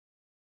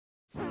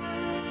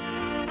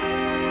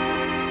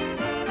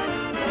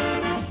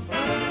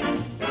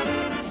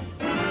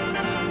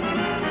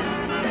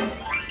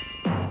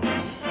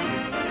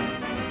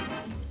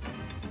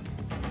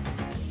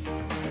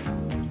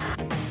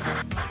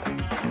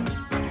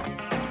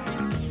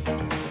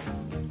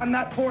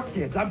I'm not for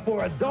kids. I'm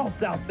for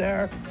adults out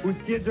there whose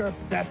kids are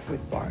obsessed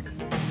with Barney.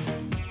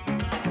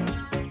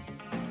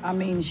 I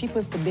mean, she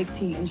puts the big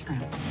T in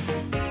shrimp.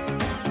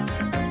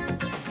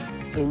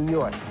 In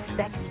your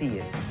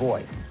sexiest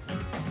voice,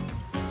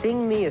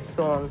 sing me a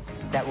song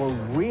that will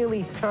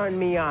really turn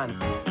me on.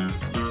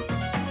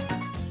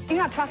 You're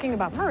not talking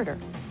about murder.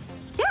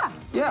 Yeah.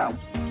 Yeah.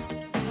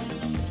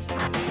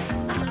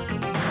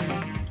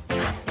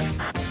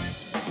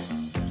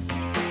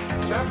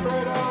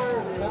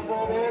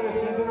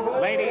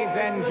 Ladies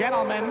and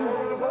gentlemen,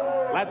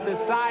 let the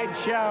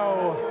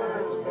sideshow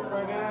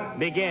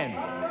begin.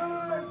 There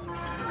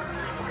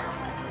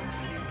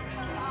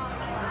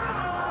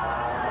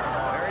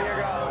you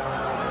go.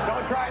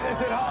 Don't try this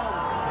at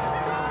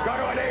home. Go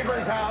to a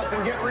neighbor's house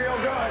and get real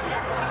good.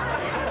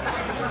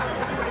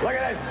 Look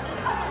at this.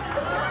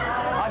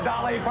 A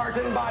Dolly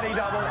Parton body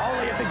double,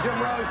 only at the Jim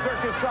Rose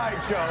Circus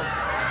Sideshow.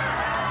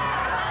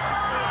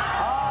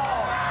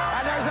 Oh,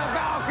 and there's a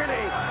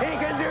balcony. He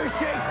can do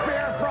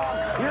Shakespeare from.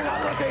 You're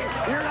not looking.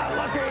 You're not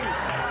looking.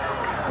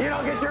 You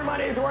don't get your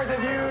money's worth if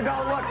you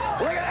don't look.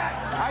 Look at that.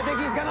 I think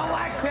he's going to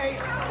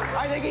lactate.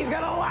 I think he's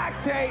going to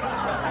lactate.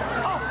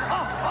 Oh,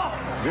 oh, oh.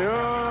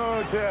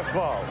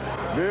 Beautiful.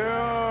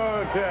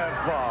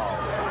 Beautiful.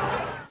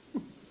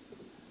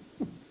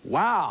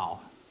 Wow.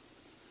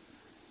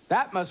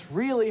 That must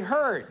really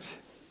hurt.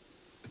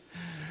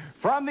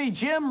 From the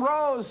Jim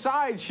Rose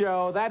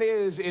Sideshow, that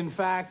is, in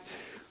fact,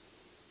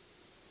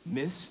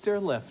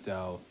 Mr.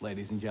 Lifto,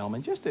 ladies and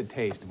gentlemen. Just a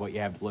taste of what you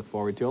have to look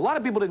forward to. A lot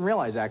of people didn't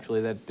realize,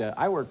 actually, that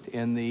I worked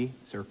in the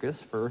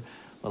circus for a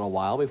little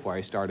while before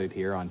I started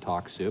here on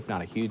Talk Soup.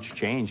 Not a huge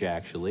change,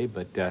 actually,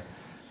 but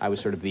I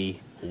was sort of the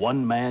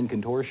one-man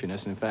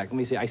contortionist. In fact, let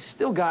me see, I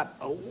still got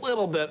a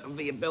little bit of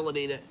the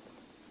ability to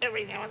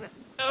every now and then.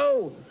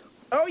 Oh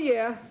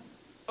yeah.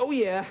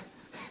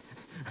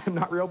 I'm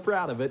not real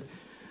proud of it,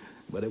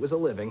 but it was a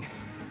living.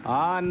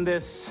 On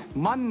this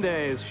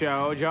Monday's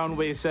show, Joan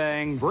will be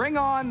saying, bring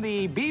on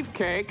the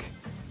beefcake.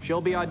 She'll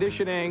be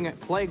auditioning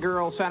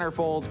Playgirl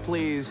Centerfolds.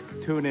 Please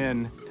tune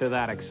in to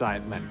that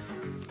excitement.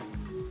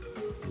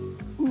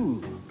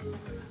 Ooh.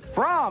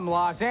 From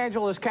Los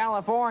Angeles,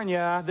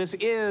 California, this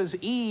is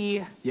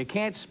E. You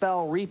can't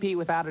spell repeat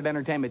without it,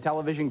 Entertainment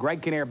Television.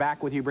 Greg Kinnear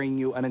back with you, bringing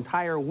you an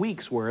entire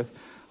week's worth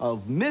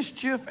of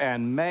mischief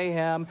and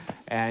mayhem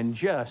and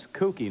just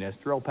kookiness,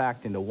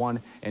 thrill-packed into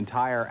one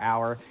entire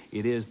hour.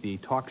 It is the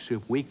Talk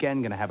Soup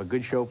weekend. Going to have a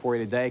good show for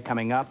you today.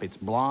 Coming up, it's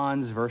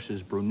blondes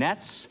versus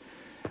brunettes.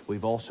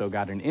 We've also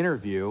got an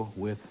interview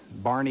with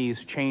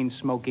Barney's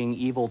chain-smoking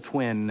evil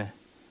twin,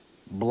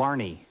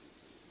 Blarney.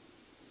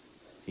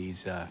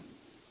 He's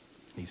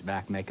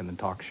back making the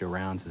talk show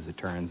rounds, as it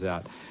turns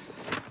out.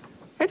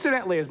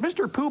 Incidentally, is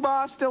Mr.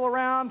 Poobah still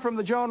around from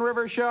the Joan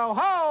Rivers Show?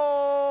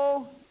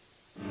 Ho!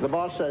 The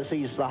boss says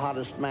he's the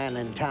hottest man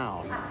in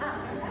town.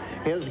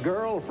 His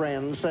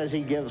girlfriend says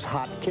he gives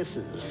hot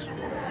kisses.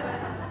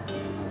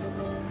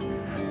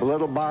 A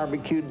little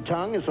barbecued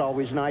tongue is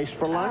always nice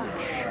for lunch.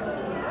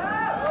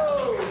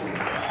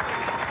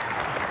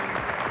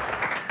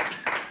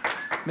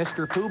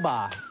 Mr.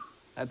 Poobah.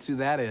 That's who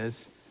that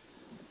is.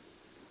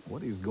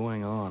 What is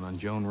going on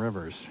Joan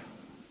Rivers?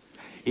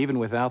 Even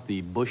without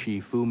the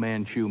bushy Fu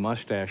Manchu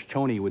mustache,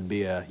 Tony would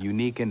be a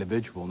unique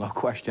individual, no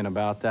question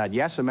about that.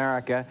 Yes,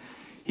 America,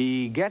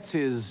 he gets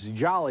his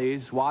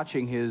jollies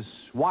watching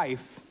his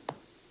wife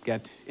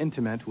get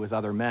intimate with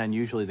other men.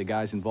 Usually the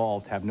guys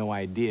involved have no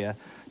idea.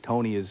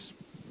 Tony is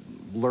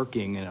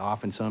lurking in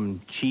often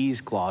some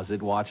cheese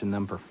closet watching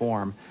them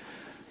perform.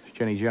 As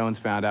Jenny Jones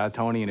found out,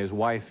 Tony and his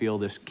wife feel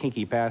this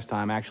kinky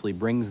pastime actually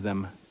brings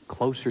them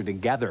closer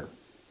together.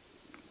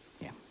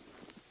 Yeah.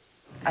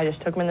 I just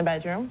took him in the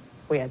bedroom.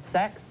 We had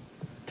sex,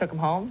 took him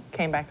home,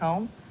 came back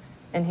home,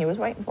 and he was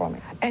waiting for me.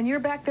 And you're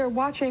back there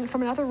watching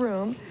from another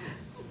room.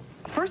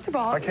 First of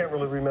all... I can't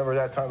really remember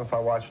that time if I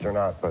watched or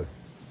not, but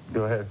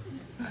go ahead.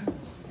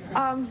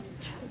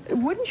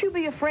 Wouldn't you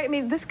be afraid? I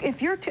mean,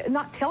 if you're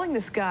not telling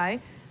this guy,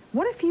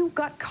 what if you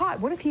got caught?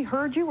 What if he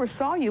heard you or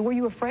saw you? Were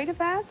you afraid of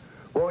that?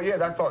 Well, yeah,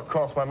 that thought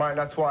crossed my mind.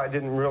 That's why I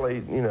didn't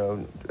really,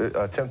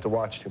 attempt to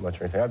watch too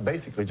much or anything. I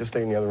basically just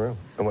stayed in the other room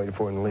and waited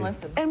for him to leave.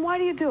 Listen. And why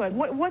do you do it?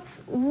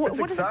 It's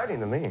exciting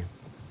to me.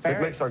 It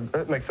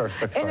makes our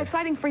sex and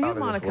exciting for you,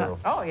 Monica.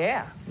 Oh,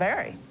 yeah,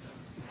 very.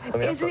 I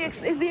mean, Is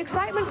the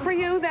excitement for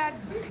you that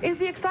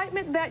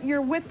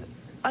you're with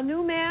a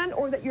new man,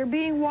 or that you're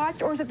being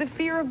watched, or is it the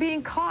fear of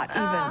being caught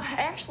even?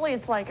 Actually,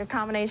 it's like a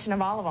combination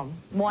of all of them.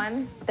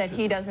 One, that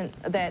he doesn't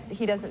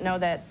know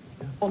that,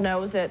 well,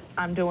 knows that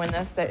I'm doing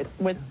this, that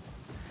with,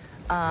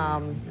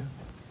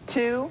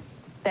 two,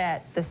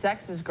 that the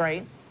sex is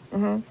great.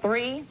 Mm-hmm.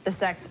 Three, the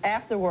sex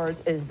afterwards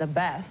is the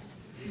best.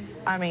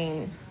 I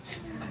mean...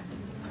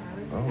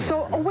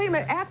 So, wait a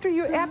minute, after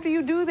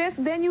you do this,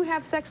 then you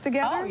have sex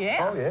together? Oh,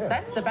 yeah. Oh, yeah.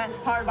 That's the best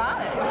part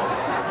about it.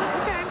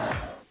 Okay.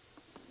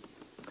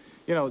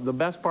 You know, the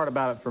best part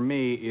about it for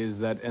me is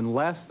that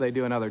unless they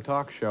do another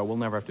talk show, we'll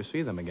never have to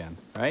see them again,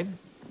 right?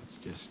 It's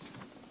just...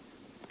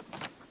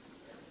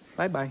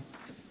 Bye-bye.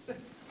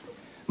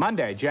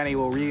 Monday, Jenny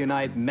will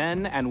reunite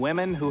men and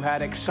women who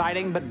had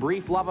exciting but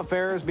brief love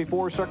affairs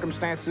before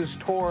circumstances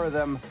tore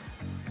them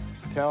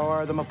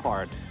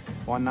apart.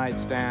 One-night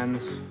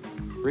stands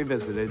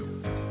revisited.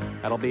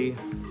 That'll be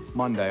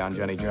Monday on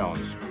Jenny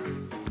Jones.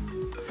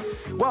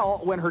 Well,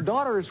 when her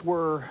daughters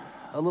were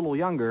a little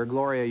younger,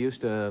 Gloria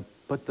used to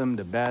put them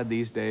to bed.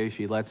 These days,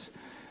 she lets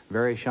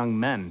various young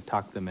men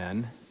tuck them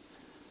in.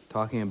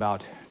 Talking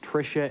about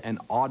Tricia and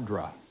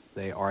Audra.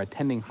 They are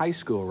attending high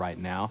school right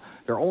now.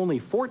 They're only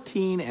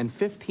 14 and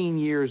 15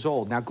 years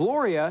old. Now,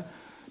 Gloria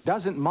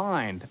doesn't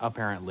mind,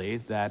 apparently,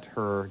 that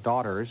her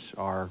daughters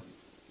are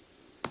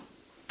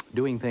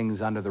doing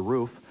things under the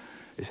roof.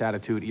 This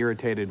attitude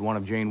irritated one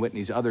of Jane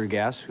Whitney's other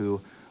guests,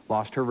 who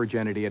lost her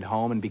virginity at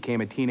home and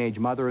became a teenage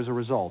mother as a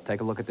result.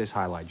 Take a look at this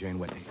highlight, Jane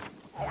Whitney.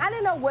 I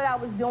didn't know what I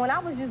was doing. I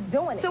was just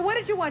doing it. So what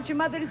did you want? Your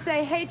mother to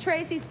say, hey,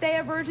 Tracy, stay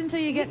a virgin till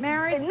you get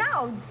married?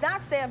 No,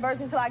 not stay a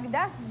virgin till I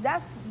get...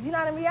 That's you're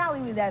not in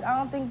reality with that. I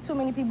don't think too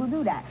many people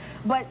do that.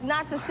 But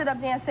not to sit up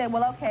there and say,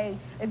 well, okay,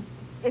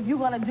 if you're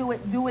going to do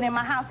it in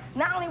my house.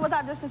 Not only was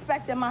I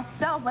disrespecting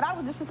myself, but I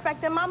was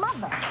disrespecting my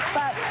mother.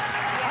 But...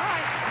 All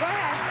right, go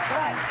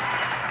ahead.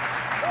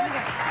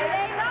 It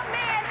ain't no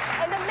man,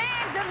 and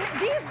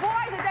these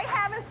boys that they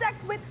having sex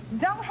with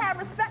don't have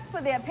respect for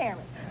their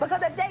parents.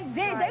 Because if they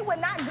did, they would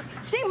not...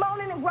 She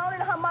moaning and groaning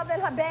her mother in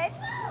her bed.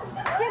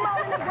 She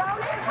moaning and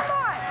groaning. Come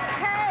on.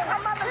 Hey,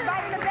 her mother's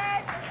right in the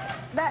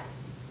bed.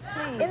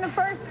 In the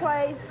first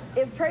place,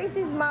 if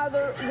Tracy's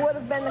mother would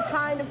have been the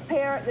kind of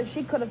parent that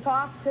she could have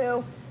talked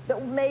to,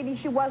 that maybe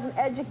she wasn't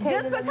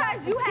educated. Just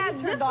because you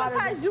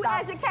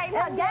educate her,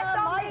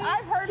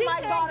 I've heard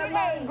my daughter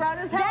moan and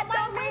groan. That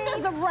don't mean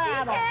she's a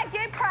rattle. She can't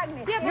get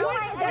pregnant.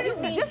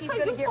 Just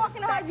because you're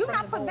talking to her, you're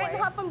not preventing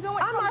her from doing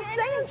it. I'm not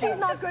saying she's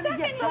not going to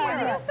get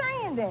pregnant. What are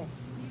you saying then?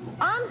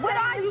 I'm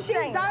saying she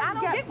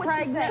does get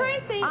pregnant.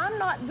 Tracy, I'm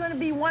not going to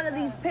be one of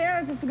these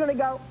parents that's going to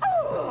go,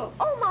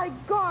 oh my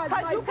God.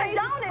 Because you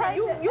condone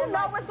it. You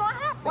know what's going to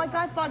happen. Like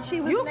I thought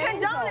she was an angel. You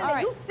condone it.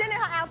 Right. You sending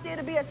her out there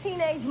to be a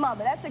teenage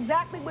mother. That's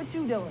exactly what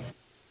you're doing.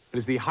 It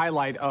is the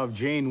highlight of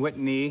Jane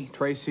Whitney.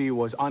 Tracy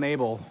was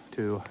unable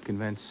to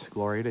convince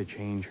Gloria to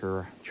change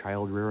her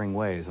child-rearing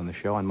ways. On the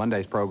show on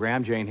Monday's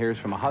program, Jane hears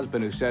from a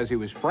husband who says he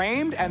was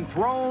framed and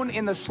thrown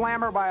in the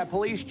slammer by a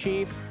police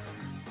chief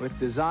with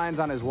designs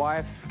on his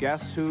wife.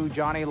 Guess who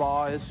Johnny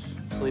Law is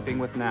sleeping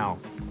with now?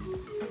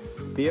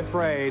 Be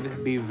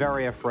afraid, be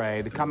very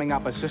afraid. Coming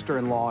up, a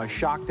sister-in-law is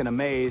shocked and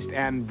amazed,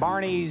 and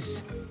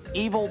Barney's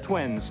evil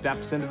twin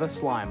steps into the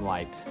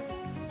limelight.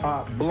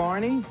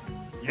 Blarney?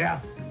 Yeah.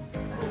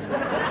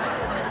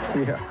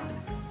 Yeah.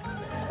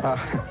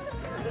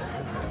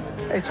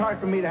 It's hard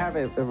for me to have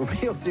a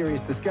real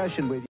serious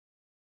discussion with you.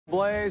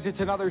 Blaze,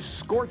 it's another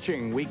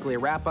scorching weekly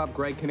wrap-up.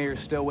 Greg Kinnear is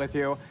still with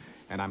you,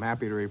 and I'm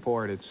happy to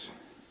report it's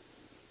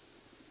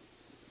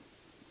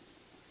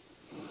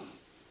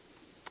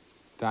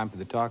time for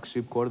the Talk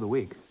Soup Quote of the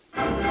Week.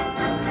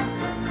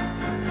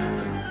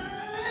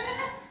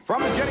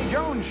 From the Jenny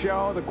Jones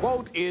Show, the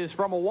quote is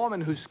from a woman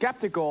who's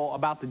skeptical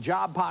about the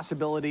job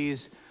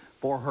possibilities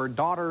for her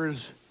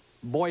daughter's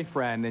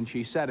boyfriend, and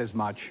she said as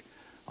much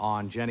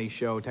on Jenny's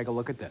show. Take a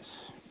look at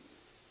this.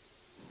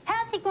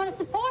 How's he going to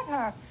support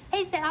her?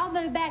 He said, I'll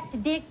move back to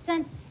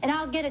Dixon, and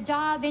I'll get a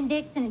job in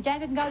Dixon, and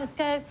Jacob can go to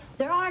school.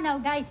 There are no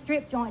gay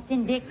strip joints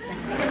in Dixon.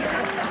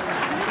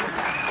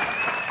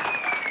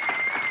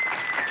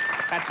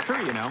 That's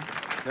true, you know.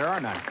 There are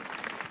none.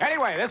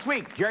 Anyway, this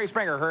week, Jerry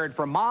Springer heard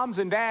from moms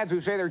and dads who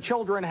say their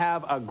children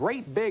have a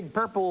great big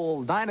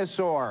purple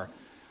dinosaur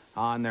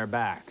on their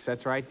backs.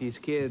 That's right, these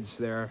kids,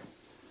 they're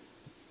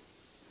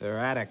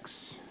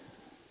addicts.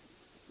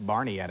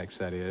 Barney addicts,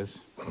 that is.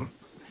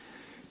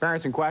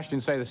 Parents in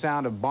question say the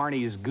sound of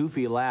Barney's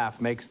goofy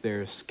laugh makes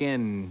their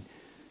skin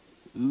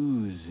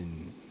ooze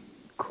and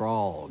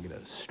crawl, get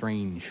a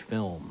strange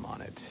film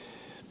on it.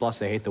 Plus,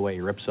 they hate the way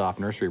he rips off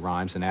nursery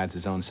rhymes and adds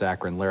his own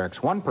saccharine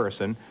lyrics. One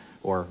person,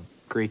 or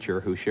creature,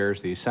 who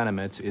shares these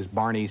sentiments is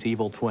Barney's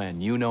evil twin.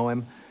 You know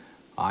him.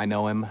 I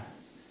know him.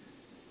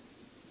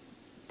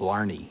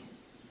 Blarney.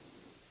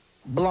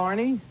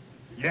 Blarney?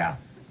 Yeah.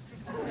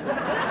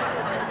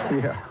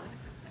 Yeah.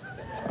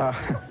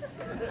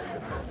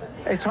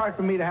 It's hard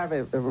for me to have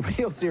a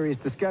real serious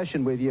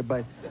discussion with you,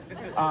 but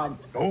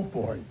go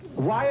for it.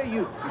 Why are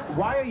you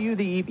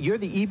you're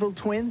the evil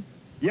twin?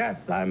 Yes,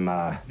 I'm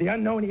the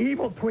unknown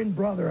evil twin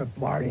brother of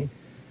Barney.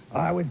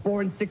 I was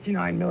born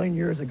 69 million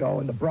years ago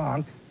in the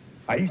Bronx.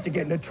 I used to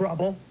get into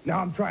trouble. Now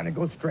I'm trying to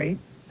go straight.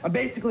 I'm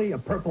basically a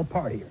purple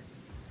partier.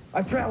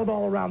 I've traveled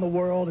all around the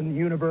world and the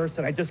universe,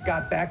 and I just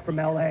got back from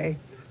L.A.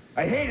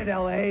 I hated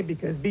L.A.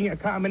 because being a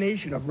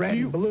combination of red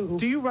and blue...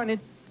 Do you run it...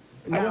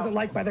 I wasn't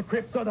liked by the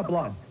Crips or the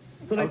Bloods,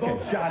 so they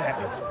both shot at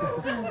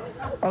me.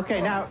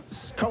 Okay, now,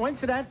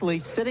 coincidentally,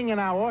 sitting in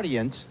our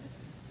audience,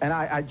 and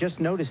I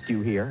just noticed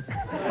you here...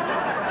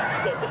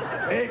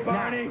 Hey,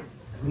 Barney.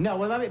 No,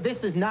 well, let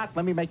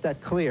me make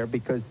that clear,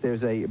 because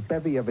there's a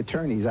bevy of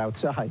attorneys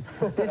outside.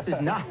 This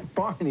is not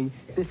Barney.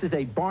 This is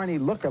a Barney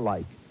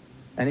look-alike.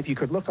 And if you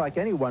could look like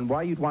anyone,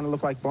 why you'd want to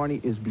look like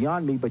Barney is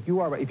beyond me, but you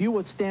are. If you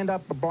would stand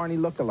up a Barney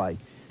look-alike,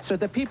 so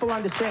that people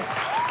understand.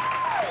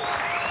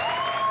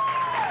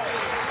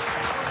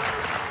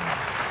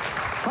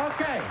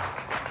 Okay.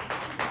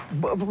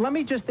 Let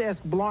me just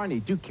ask Blarney,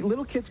 do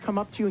little kids come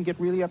up to you and get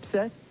really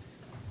upset?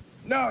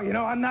 No, you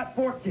know, I'm not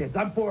for kids.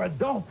 I'm for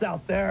adults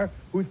out there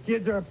whose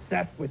kids are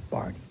obsessed with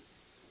Barney.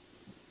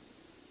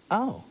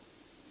 Oh.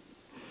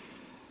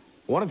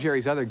 One of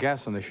Jerry's other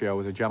guests on the show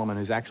was a gentleman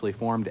who's actually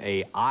formed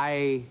a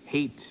I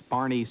Hate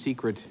Barney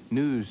secret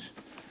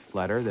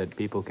newsletter that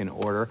people can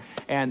order.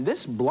 And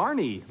this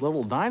Blarney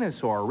little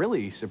dinosaur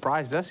really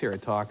surprised us here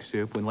at Talk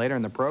Soup when later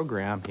in the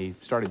program he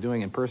started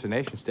doing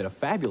impersonations, did a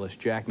fabulous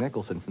Jack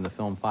Nicholson from the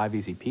film 5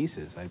 Easy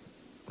Pieces. I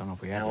don't know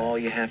if we have Now that. all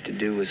you have to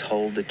do is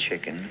hold the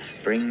chicken,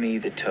 bring me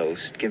the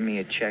toast, give me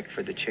a check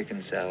for the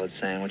chicken salad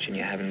sandwich, and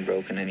you haven't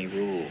broken any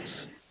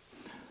rules.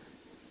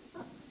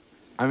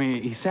 I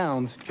mean, he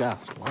sounds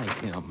just like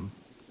him.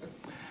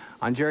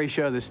 On Jerry's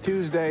show this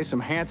Tuesday, some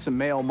handsome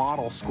male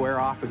models square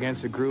off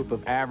against a group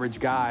of average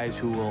guys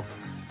who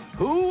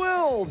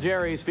will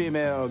Jerry's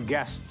female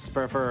guests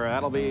prefer?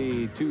 That'll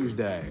be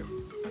Tuesday.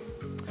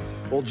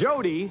 Well,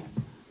 Jody,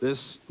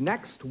 this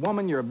next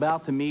woman you're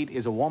about to meet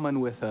is a woman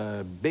with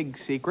a big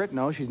secret.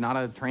 No, she's not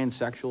a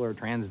transsexual or a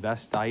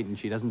transvestite, and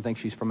she doesn't think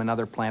she's from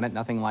another planet,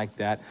 nothing like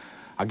that.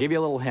 I'll give you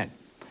a little hint.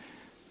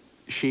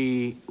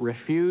 She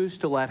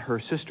refused to let her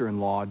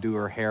sister-in-law do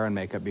her hair and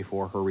makeup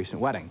before her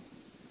recent wedding.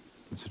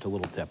 It's just a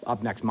little tip.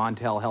 Up next,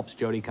 Montel helps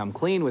Jody come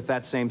clean with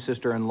that same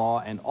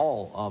sister-in-law and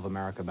all of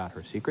America about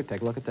her secret.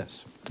 Take a look at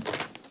this.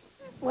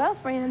 Well,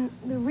 Fran,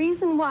 the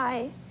reason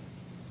why,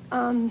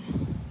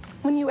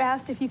 when you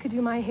asked if you could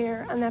do my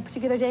hair on that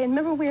particular day, and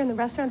remember we were in the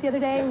restaurant the other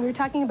day and we were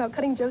talking about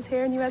cutting Joe's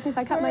hair and you asked me if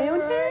I cut my own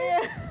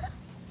hair?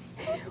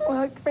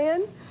 Well,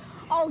 Fran?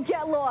 Oh,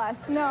 get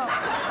lost. No.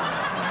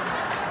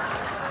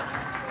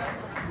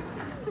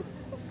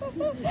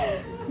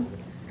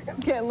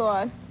 Get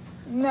lost.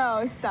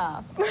 No,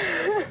 stop.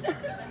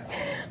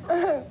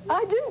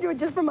 I didn't do it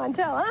just for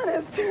Montel,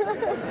 honest.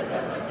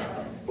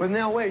 Well,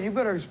 now, wait, you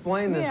better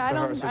explain this to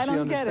her so she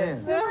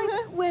understands.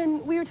 Remember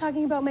when we were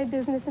talking about my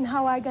business and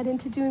how I got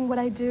into doing what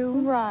I do?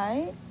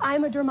 Right.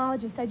 I'm a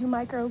dermatologist. I do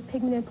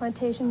micro-pigment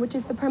implantation, which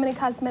is the permanent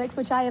cosmetics,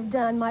 which I have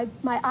done. My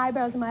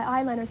eyebrows and my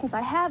eyeliner, since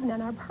I have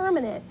none, are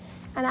permanent.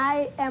 And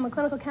I am a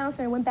clinical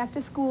counselor and went back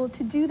to school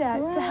to do that,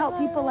 to help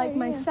people like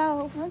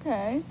myself.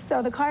 Okay.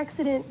 So the car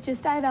accident,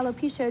 I have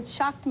alopecia, it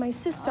shocked my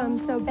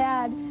system so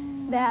bad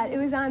that it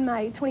was on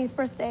my 20th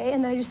birthday,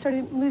 and then I just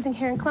started losing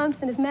hair and clumps.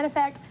 And as a matter of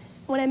fact,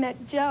 when I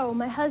met Joe,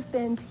 my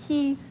husband,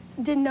 he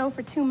didn't know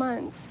for 2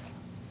 months.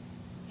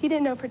 He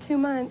didn't know for 2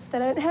 months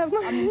that I'd have my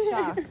I'm in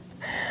shock.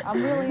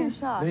 I'm really in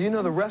shock. Now, you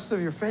know, the rest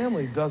of your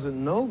family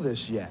doesn't know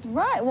this yet.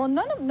 Right. Well,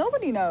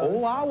 nobody knows.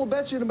 Oh, I will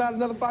bet you in about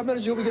another 5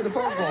 minutes you'll be getting a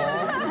phone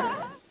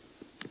call.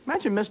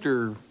 Imagine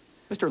Mr.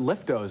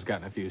 Lifto's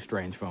gotten a few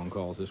strange phone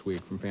calls this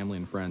week from family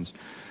and friends.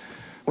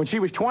 When she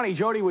was 20,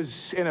 Jody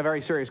was in a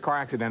very serious car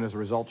accident. As a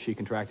result, she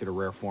contracted a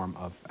rare form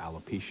of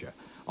alopecia.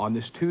 On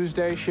this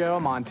Tuesday show,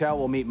 Montel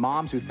will meet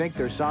moms who think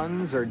their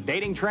sons are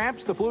dating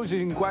tramps. The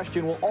Floozies in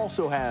question will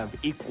also have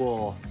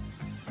equal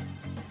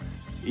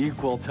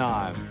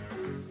time.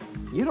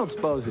 You don't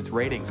suppose it's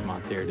ratings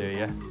month here, do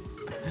you?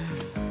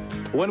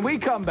 When we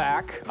come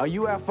back, a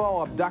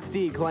UFO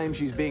abductee claims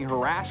she's being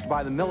harassed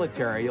by the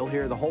military. You'll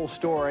hear the whole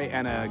story,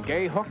 and a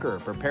gay hooker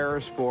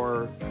prepares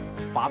for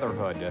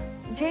fatherhood.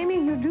 Jamie,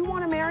 you do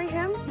want to marry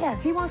him?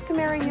 Yes. He wants to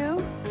marry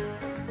you?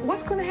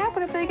 What's going to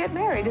happen if they get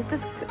married? Is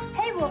this...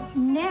 He will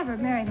never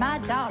marry my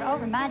daughter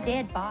over my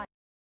dead body.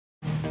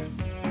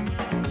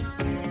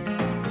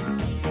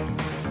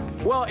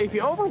 Well, if you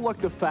overlook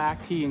the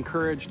fact he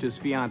encouraged his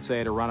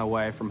fiancée to run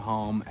away from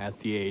home at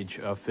the age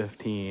of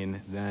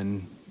 15,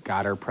 then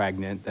got her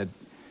pregnant,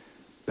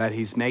 that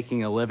he's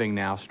making a living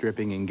now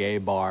stripping in gay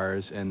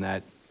bars, and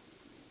that,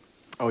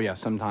 oh yeah,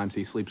 sometimes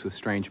he sleeps with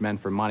strange men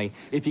for money.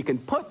 If you can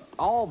put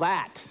all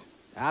that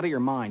out of your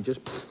mind, just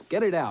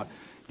get it out,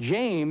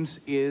 James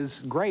is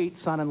great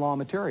son-in-law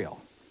material.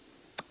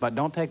 But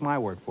don't take my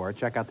word for it.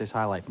 Check out this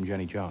highlight from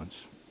Jenny Jones.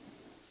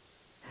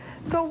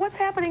 So what's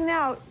happening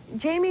now?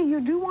 Jamie, you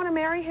do want to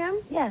marry him?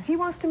 Yes. He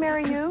wants to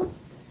marry you?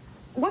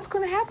 What's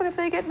going to happen if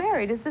they get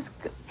married? Is this...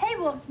 He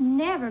will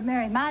never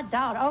marry my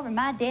daughter over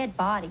my dead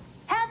body.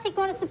 How's he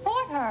going to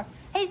support her?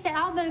 He said,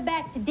 I'll move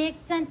back to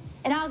Dixon,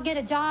 and I'll get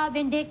a job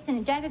in Dixon,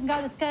 and Jacob can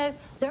go to school.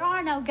 There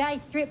are no gay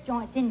strip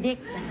joints in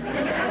Dixon. The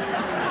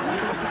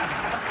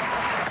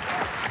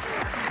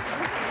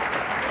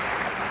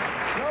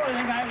only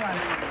thing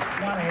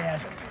I want to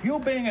ask, you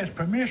being as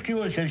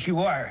promiscuous as you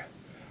are,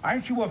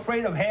 aren't you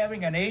afraid of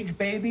having an AIDS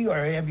baby, or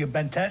have you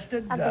been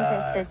tested? I've been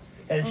tested.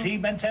 Has he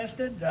been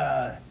tested?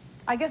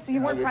 I guess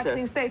you weren't your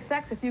practicing test. safe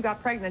sex. If you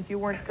got pregnant, you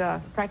weren't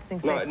practicing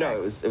safe sex. No,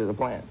 it was a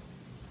plan.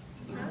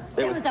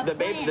 It was a the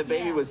plan,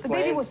 baby was The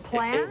planned. baby was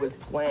planned? It was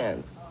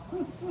planned.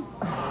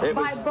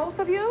 By both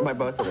of you? By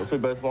both of us. We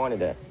both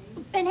wanted it.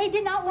 And he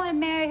did not want to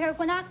marry her.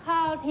 When I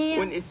called him...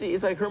 When you see,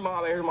 it's like her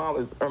mom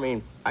is, I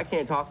mean, I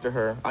can't talk to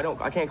her.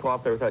 I can't go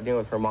up there without dealing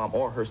with her mom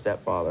or her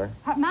stepfather.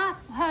 My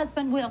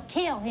husband will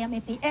kill him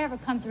if he ever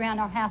comes around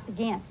our house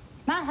again.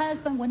 My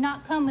husband would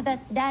not come with us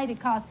today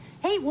because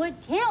he would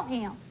kill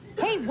him.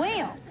 He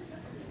will.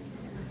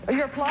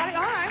 You're applauding?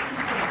 All right.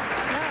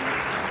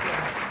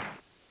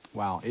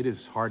 Wow, it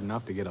is hard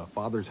enough to get a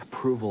father's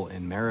approval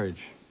in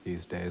marriage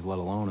these days, let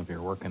alone if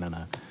you're working in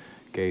a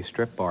gay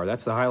strip bar.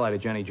 That's the highlight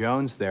of Jenny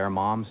Jones there.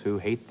 Moms who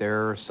hate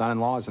their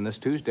son-in-laws in this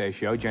Tuesday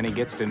show. Jenny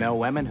gets to know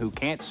women who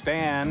can't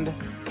stand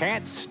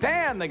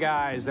the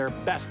guys their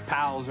best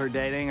pals are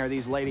dating. Are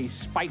these ladies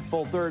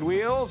spiteful third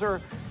wheels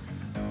or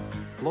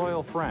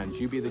loyal friends?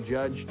 You be the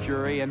judge,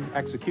 jury, and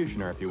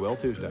executioner, if you will,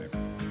 Tuesday.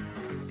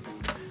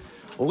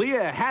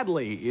 Leah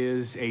Hadley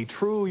is a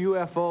true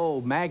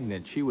UFO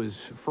magnet. She was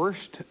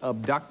first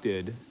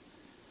abducted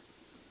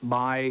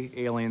by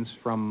aliens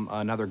from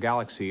another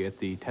galaxy at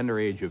the tender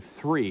age of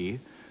 3.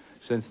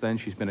 Since then,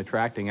 she's been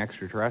attracting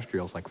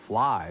extraterrestrials like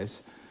flies.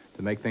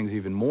 To make things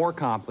even more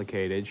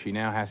complicated, she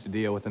now has to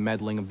deal with the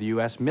meddling of the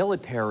U.S.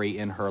 military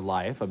in her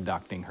life,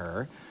 abducting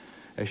her.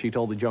 As she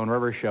told the Joan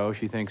Rivers Show,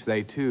 she thinks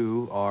they,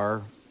 too,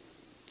 are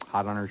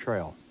hot on her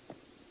trail.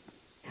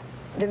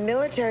 The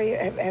military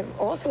have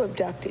also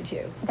abducted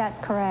you.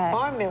 That's correct.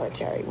 Our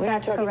military. We're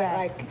not talking about,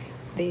 like,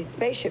 the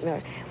spaceship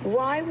military.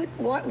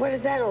 What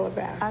is that all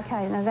about?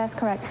 Okay, no, that's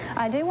correct.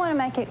 I do want to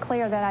make it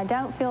clear that I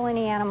don't feel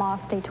any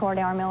animosity toward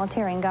our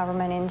military and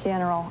government in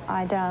general.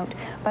 I don't.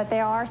 But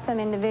there are some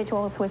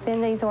individuals within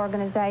these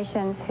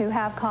organizations who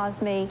have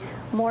caused me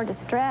more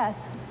distress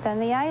than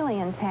the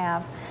aliens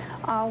have.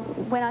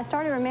 When I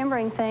started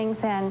remembering things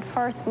and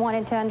first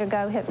wanted to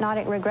undergo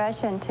hypnotic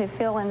regression to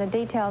fill in the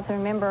details and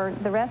remember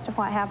the rest of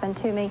what happened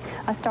to me,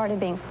 I started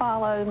being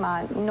followed.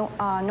 My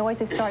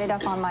noises started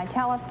up on my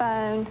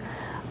telephone.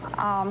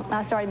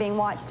 I started being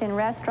watched in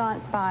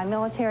restaurants by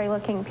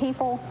military-looking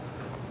people.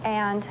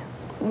 And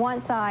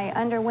once I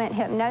underwent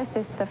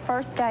hypnosis, the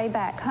first day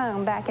back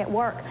home, back at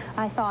work,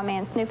 I saw a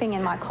man snooping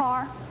in my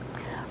car.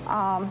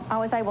 I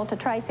was able to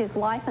trace his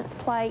license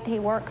plate. He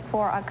works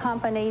for a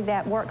company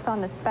that works on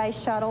the space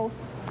shuttles.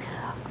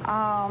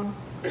 I've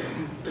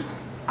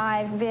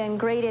been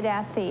greeted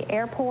at the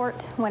airport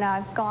when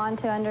I've gone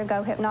to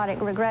undergo hypnotic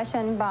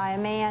regression by a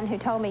man who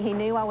told me he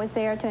knew I was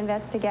there to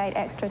investigate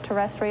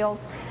extraterrestrials.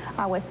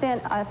 I was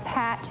sent a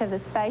patch of the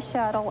space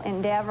shuttle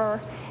Endeavour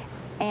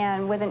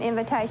and with an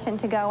invitation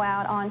to go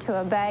out onto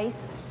a base.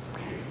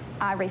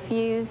 I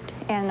refused,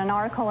 and an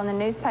article in the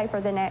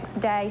newspaper the next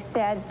day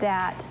said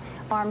that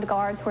armed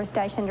guards were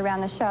stationed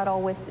around the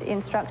shuttle with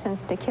instructions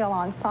to kill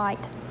on sight.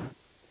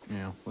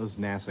 Yeah, those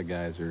NASA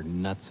guys are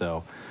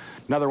nutso.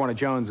 Another one of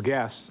Joan's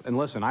guests, and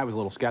listen, I was a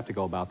little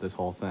skeptical about this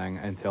whole thing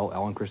until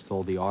Ellen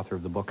Crystal, the author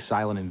of the book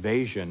Silent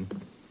Invasion,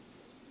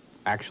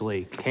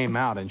 actually came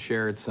out and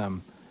shared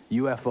some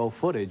UFO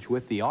footage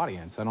with the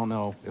audience. I don't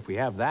know if we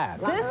have that.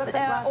 This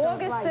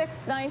August 6,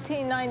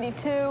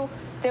 1992,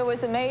 there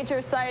was a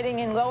major sighting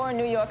in lower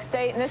New York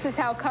State, and this is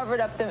how covered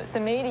up the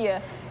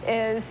media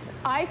is.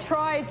 I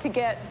tried to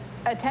get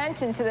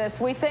attention to this.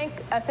 We think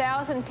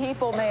 1,000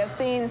 people may have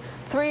seen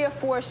 3 or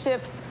 4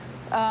 ships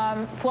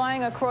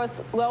flying across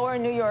lower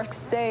New York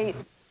State.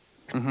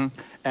 Mm-hmm.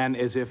 And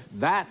as if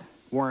that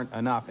weren't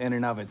enough in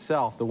and of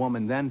itself, the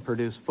woman then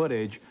produced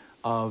footage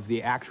of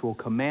the actual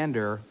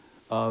commander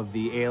of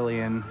the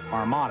alien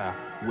armada,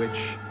 which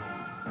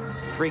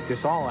freaked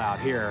us all out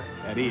here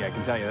at E, I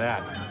can tell you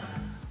that.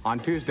 On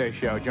Tuesday's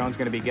show, Joan's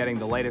going to be getting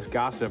the latest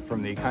gossip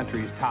from the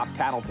country's top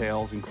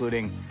tattletales,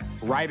 including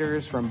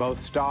writers from both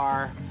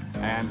Star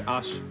and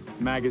Us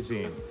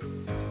magazine.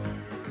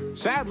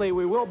 Sadly,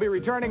 we will be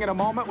returning in a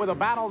moment with a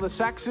battle of the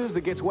sexes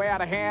that gets way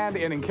out of hand,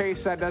 and in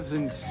case that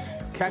doesn't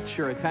catch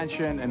your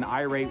attention, an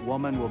irate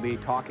woman will be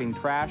talking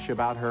trash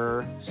about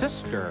her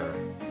sister.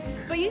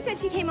 But you said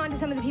she came on to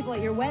some of the people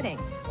at your wedding.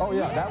 Oh,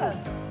 yeah, that was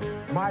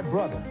my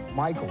brother,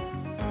 Michael.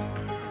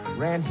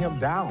 Ran him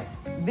down.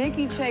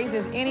 Vicky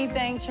chases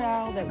anything,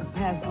 child, that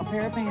has a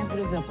pair of pants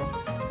with a zipper.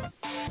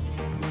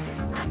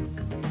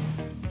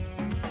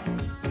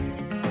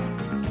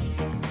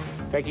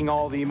 Taking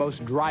all the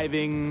most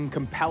driving,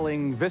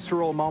 compelling,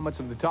 visceral moments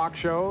of the talk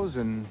shows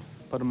and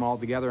put them all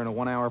together in a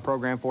 1-hour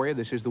program for you.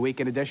 This is the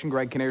Weekend Edition.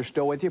 Greg Kinnear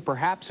still with you.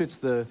 Perhaps it's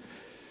the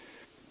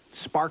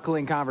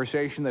sparkling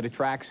conversation that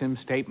attracts him.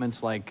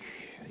 Statements like,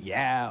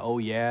 yeah, oh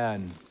yeah,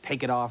 and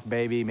take it off,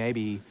 baby.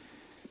 Maybe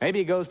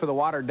he goes for the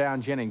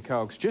watered-down gin and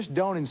cokes. Just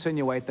don't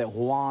insinuate that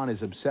Juan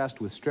is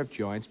obsessed with strip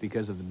joints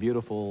because of the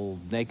beautiful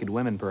naked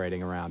women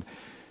parading around.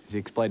 As he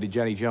explained to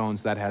Jenny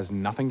Jones, that has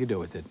nothing to do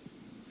with it.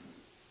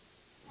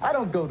 I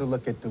don't go to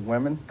look at the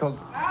women, because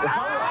if I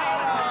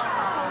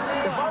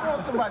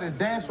want somebody to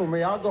dance for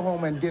me, I'll go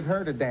home and get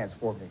her to dance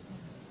for me.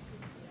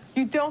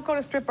 You don't go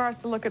to strip bars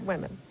to look at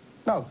women?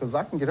 No, because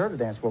I can get her to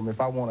dance for me if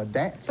I want to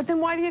dance. But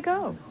then why do you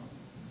go?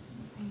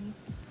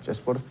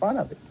 Just for the fun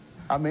of it.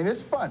 I mean,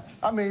 it's fun.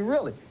 I mean,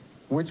 really.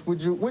 Which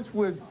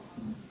would...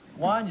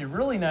 Juan, you're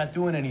really not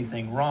doing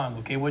anything wrong,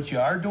 okay? What you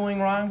are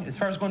doing wrong, as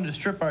far as going to the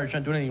strip bar, you're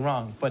not doing anything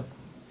wrong. But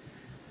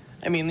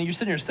I mean, you're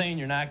sitting here saying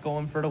you're not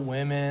going for the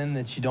women,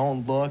 that you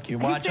don't look, you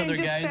watch other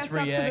guys react. He's saying just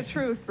fess up to the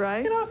truth,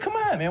 right? You know, come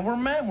on, man. We're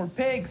men. We're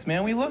pigs,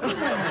 man. We look at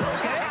women,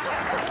 okay?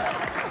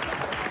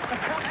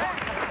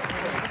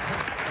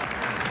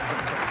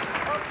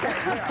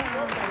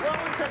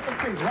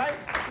 Right?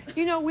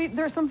 You know,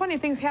 there's some funny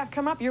things have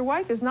come up. Your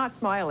wife is not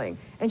smiling.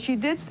 And she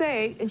did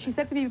say, and she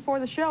said to me before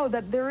the show,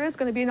 that there is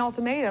going to be an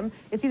ultimatum.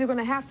 It's either going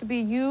to have to be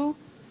you,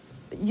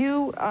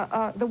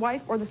 the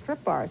wife, or the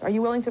strip bars. Are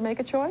you willing to make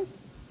a choice?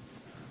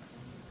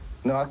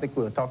 No, I think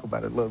we'll talk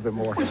about it a little bit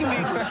more. What do you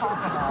mean we'll talk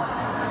about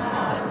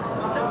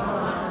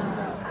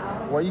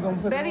Where are you going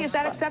to put Betty, is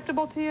that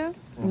acceptable to you?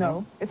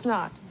 No. It's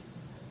not.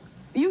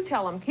 You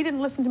tell him. He didn't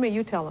listen to me.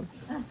 You tell him.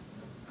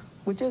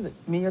 Which is it,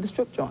 me or the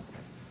strip joints?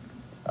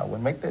 I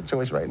wouldn't make that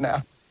choice right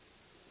now.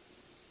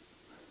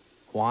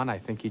 Juan, I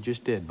think you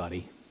just did,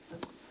 buddy.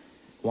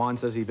 Juan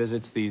says he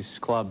visits these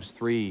clubs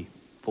 3,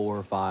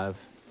 4, 5,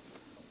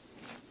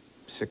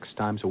 6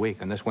 times a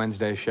week. On this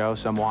Wednesday show,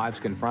 some wives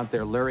confront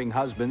their luring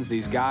husbands.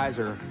 These guys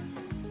are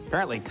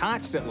apparently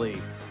constantly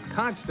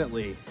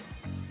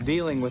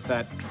dealing with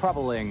that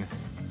troubling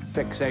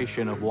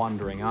fixation of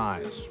wandering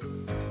eyes.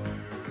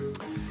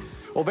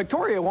 Well,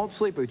 Victoria won't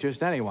sleep with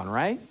just anyone,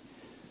 right?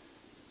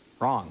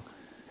 Wrong.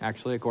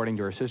 Actually, according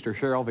to her sister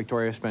Cheryl,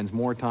 Victoria spends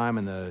more time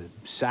in the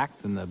sack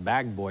than the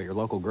bag boy at your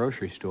local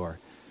grocery store.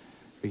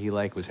 Ricky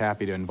Lake was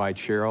happy to invite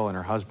Cheryl and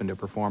her husband to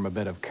perform a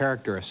bit of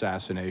character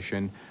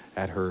assassination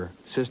at her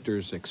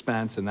sister's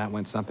expense, and that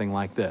went something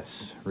like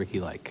this.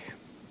 Ricky Lake.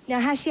 Now,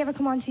 has she ever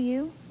come on to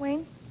you,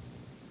 Wayne?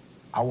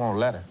 I won't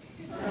let her.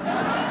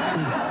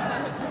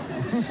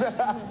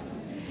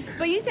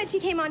 But you said she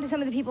came on to some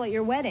of the people at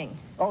your wedding.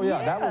 Oh,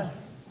 yeah, that was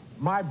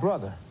my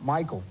brother,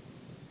 Michael.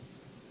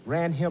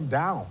 Ran him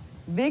down.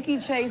 Vicky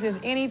chases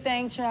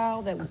anything,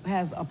 child, that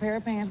has a pair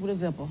of pants with a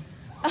zipper.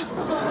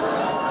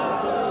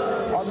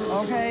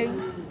 Okay?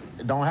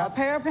 Don't have a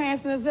pair of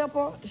pants and a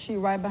zipper, she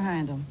right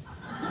behind him.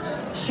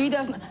 She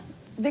doesn't...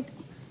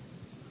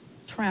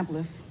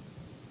 Trampless.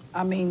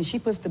 I mean, she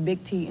puts the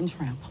big T in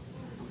trample.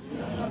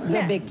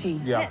 The big T.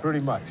 Yeah,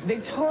 pretty much.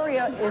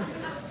 Victoria is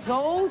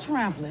so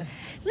trampless.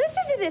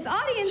 Listen to this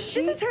audience.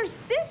 This is her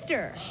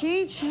sister.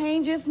 She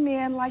changes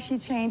men like she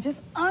changes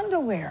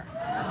underwear.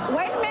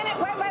 Wait a minute.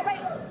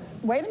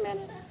 Wait a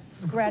minute.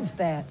 Scratch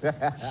that.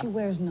 She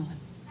wears none.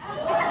 She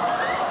wears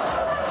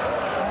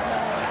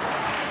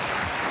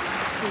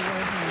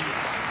none.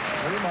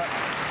 Pretty much.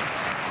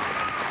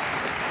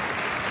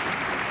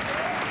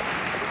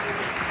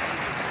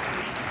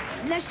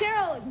 Now,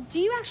 Cheryl, do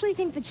you actually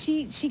think that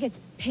she gets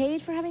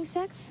paid for having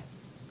sex?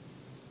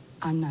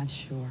 I'm not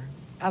sure.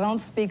 I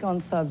don't speak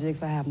on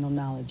subjects I have no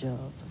knowledge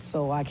of.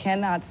 So I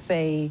cannot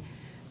say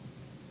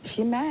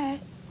she might.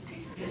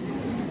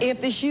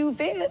 If the shoe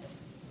fits,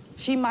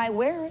 she might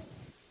wear it.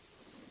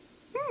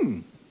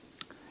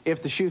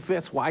 If the shoe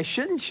fits, why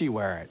shouldn't she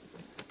wear it?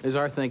 Is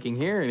our thinking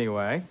here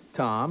anyway.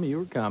 Tom, you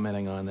were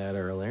commenting on that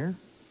earlier.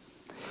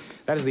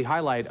 That is the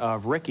highlight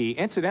of Ricky.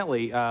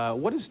 Incidentally,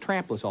 what is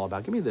trampless all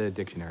about? Give me the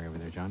dictionary over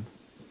there, John.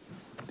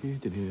 Okay,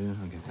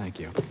 thank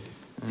you.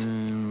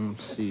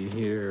 Let's see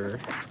here.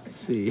 Let's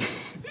see.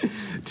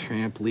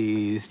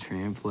 Trampless,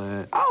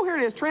 tramplet. Oh, here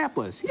it is,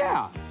 trampless.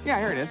 Yeah,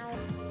 here it is.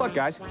 Look,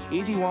 guys,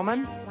 easy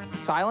woman,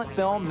 silent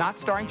film, not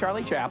starring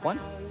Charlie Chaplin.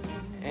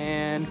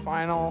 And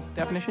final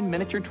definition,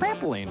 miniature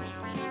trampoline.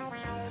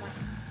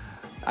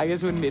 I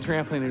guess it wouldn't be a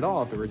trampoline at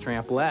all if it were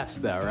trampless,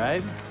 though,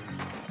 right?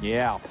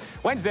 Yeah.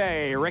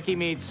 Wednesday, Ricky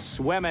meets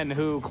women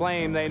who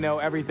claim they know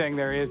everything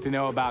there is to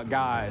know about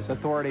guys.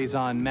 Authorities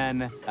on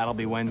men, that'll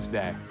be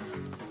Wednesday.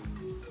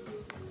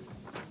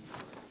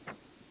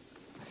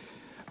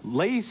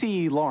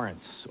 Lacey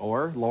Lawrence,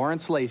 or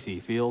Lawrence Lacey,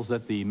 feels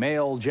that the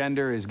male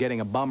gender is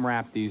getting a bum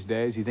rap these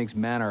days. He thinks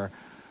men are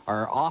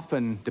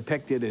often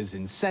depicted as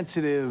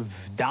insensitive,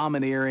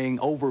 domineering,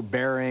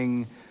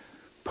 overbearing,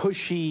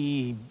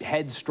 pushy,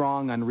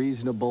 headstrong,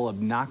 unreasonable,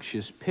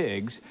 obnoxious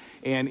pigs.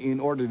 And in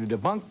order to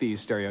debunk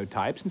these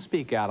stereotypes and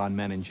speak out on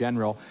men in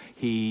general,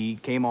 he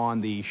came on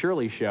the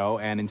Shirley Show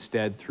and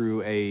instead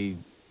threw a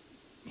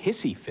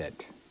hissy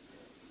fit.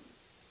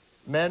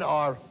 Men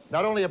are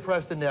not only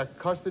oppressed in their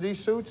custody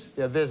suits,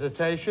 their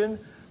visitation,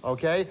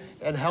 okay,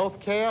 and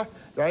health care,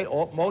 right?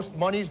 Most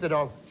monies that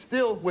are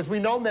still, which we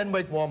know men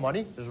make more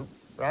money,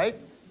 right?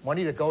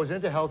 Money that goes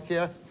into health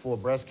care for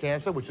breast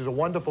cancer, which is a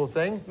wonderful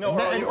thing. No,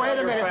 wait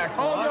a minute.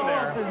 Hold your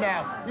horses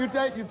now. You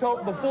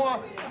told before,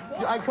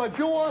 I cut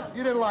you off,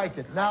 you didn't like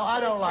it. Now I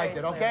don't like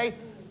it, okay?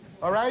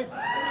 All right?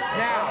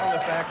 Now, the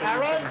fact that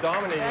you've been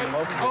dominating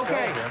most of the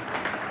okay.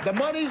 show. The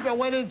monies that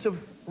went into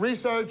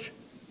research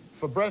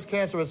for breast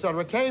cancer,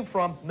 etc., came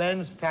from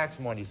men's tax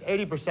monies,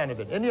 80%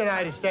 of it, in the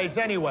United States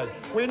anyway.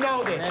 We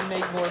know this. Men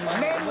make more money.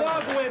 Men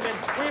love women.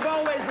 We've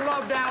always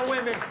loved our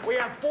women. We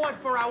have fought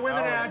for our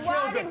women and our children.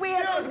 Why did we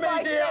have to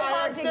fight so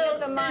hard to get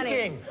the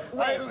money?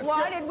 Why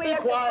did we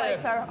have to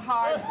fight so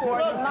hard for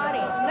the money?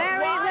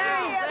 Larry, Why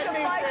did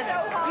we have to fight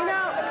so hard for the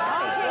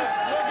money?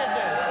 Look at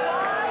this.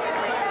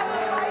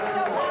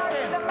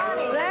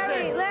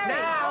 Larry.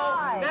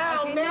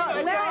 Now,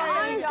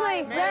 Larry,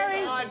 honestly,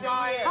 Larry. All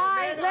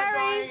right, Larry.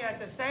 at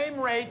the same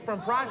rate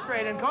from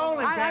prostate and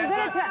colon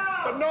cancer,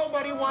 gonna but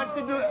nobody wants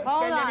to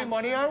Hold spend any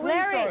money on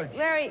research.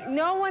 Larry,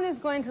 no one is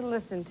going to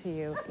listen to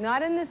you.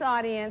 Not in this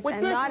audience. With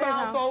and this not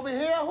mouth over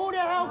here, who the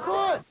hell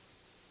could?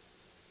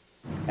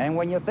 And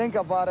when you think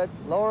about it,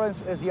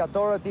 Lawrence is the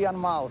authority on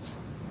mouths.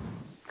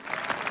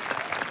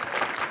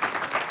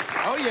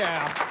 Oh,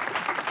 yeah.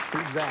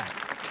 Who's that?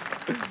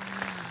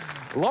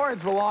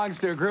 Lawrence belongs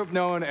to a group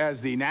known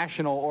as the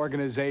National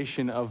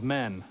Organization of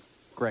Men.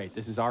 Great.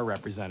 This is our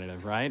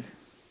representative, right?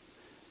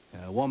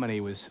 A woman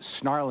he was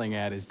snarling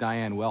at is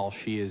Diane Welsh.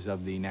 She is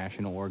of the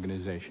National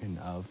Organization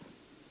of...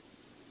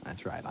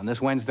 That's right. On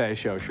this Wednesday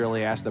show,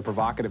 Shirley asked the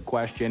provocative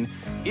question,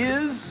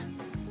 Is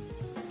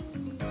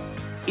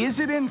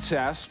it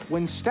incest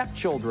when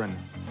stepchildren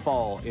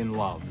fall in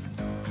love?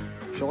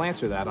 She'll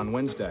answer that on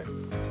Wednesday.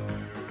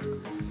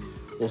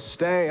 We'll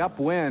stay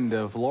upwind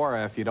of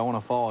Laura if you don't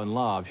want to fall in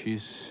love.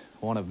 She's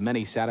one of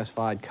many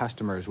satisfied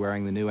customers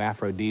wearing the new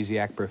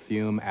aphrodisiac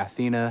perfume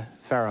Athena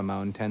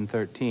Pheromone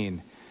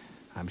 1013.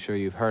 I'm sure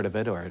you've heard of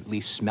it, or at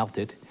least smelt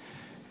it.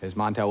 As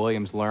Montel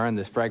Williams learned,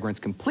 this fragrance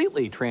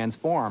completely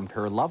transformed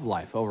her love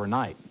life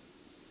overnight.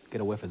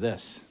 Get a whiff of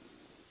this.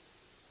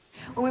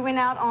 We went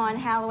out on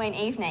Halloween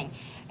evening,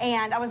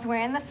 and I was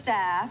wearing the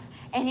stuff,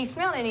 and he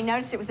smelled it, and he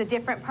noticed it was a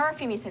different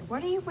perfume. He said,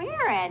 "What are you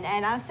wearing?"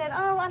 And I said,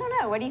 "Oh, I don't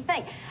know. What do you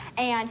think?"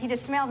 And he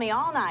just smelled me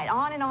all night,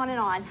 on and on and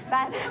on.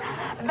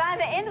 By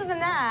the end of the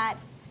night,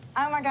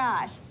 oh, my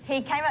gosh,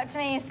 he came up to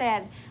me and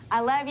said, "I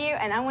love you,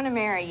 and I want to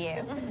marry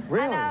you."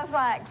 Really? And I was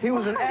like, He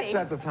was an "Buddy." ex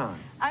at the time.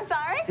 I'm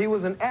sorry? He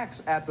was an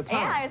ex at the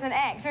time. Yeah, I was an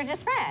ex. We're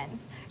just friends.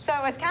 So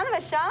it was kind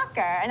of a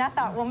shocker, and I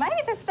thought, well, maybe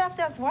this stuff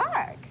does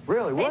work.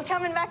 Really? What? He's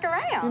coming back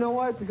around. You know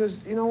what? Because,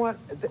 you know what?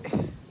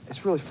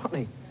 It's really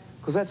funny.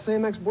 Because that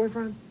same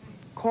ex-boyfriend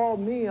called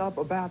me up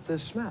about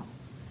this smell.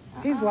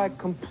 He's like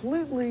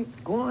completely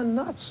gone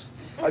nuts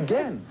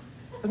again.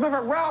 As a matter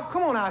of fact, Ralph,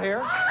 come on out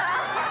here.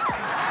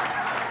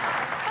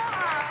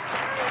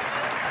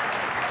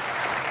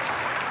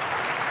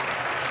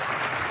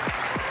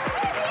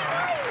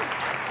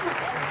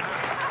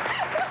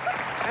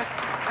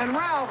 And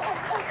Ralph,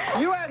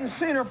 you hadn't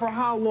seen her for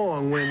how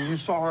long when you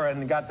saw her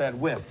and got that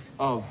whiff?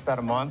 Oh, about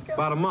a month.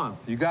 About a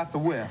month. You got the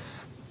whiff.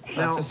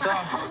 Now, That's a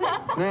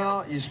stop.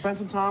 now, you spent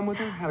some time with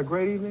her, had a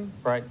great evening.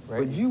 Right.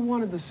 But you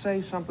wanted to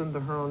say something to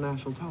her on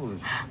national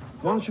television.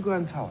 Why don't you go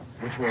ahead and tell her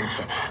what you want to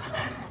say?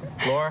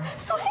 Laura,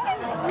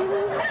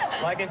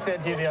 like I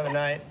said to you the other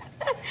night,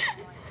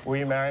 will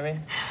you marry me?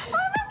 Oh,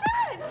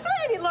 my God,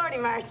 sweetie, Lordy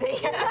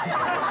mercy.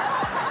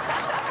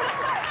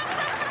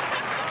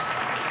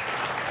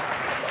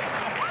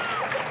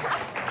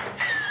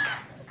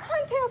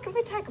 Montel, can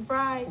we take a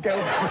break?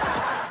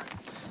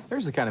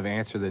 There's the kind of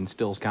answer that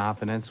instills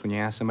confidence when you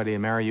ask somebody to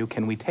marry you.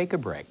 Can we take a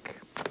break?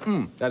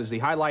 That is the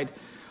highlight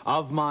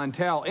of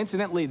Montel.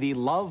 Incidentally, the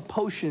love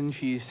potion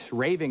she's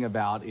raving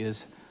about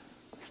is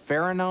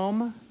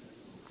Pheromone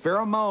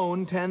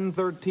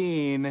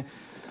 1013,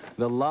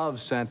 the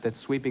love scent that's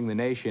sweeping the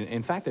nation.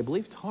 In fact, I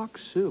believe Talk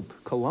Soup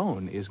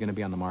Cologne is going to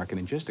be on the market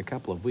in just a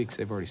couple of weeks.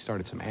 They've already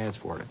started some ads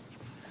for it.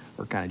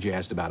 We're kind of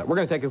jazzed about it. We're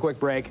going to take a quick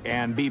break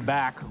and be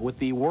back with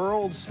the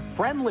world's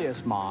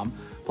friendliest mom.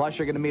 Plus,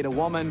 you're going to meet a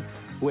woman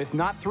with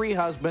not 3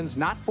 husbands,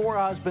 not 4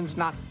 husbands,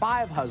 not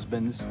 5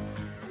 husbands,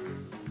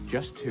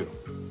 just 2.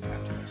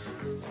 After this.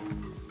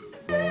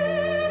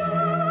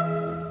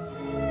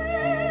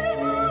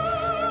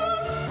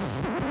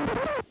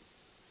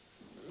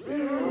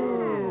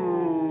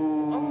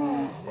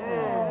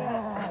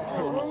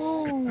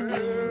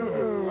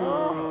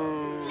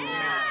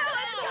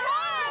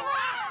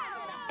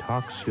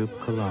 Talk Soup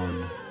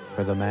Cologne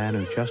for the man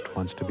who just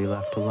wants to be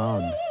left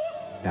alone.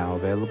 Now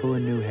available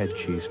in new head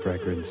cheese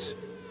fragrance.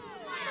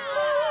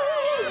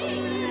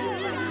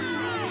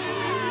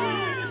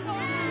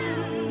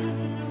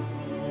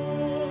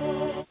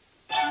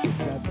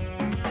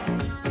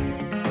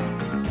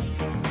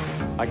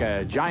 Like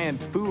a giant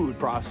food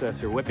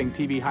processor whipping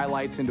TV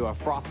highlights into a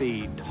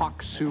frothy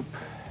talk soup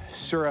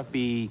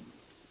syrupy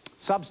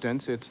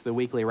substance. It's the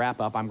weekly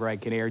wrap-up. I'm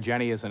Greg Kinnear.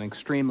 Jenny is an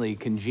extremely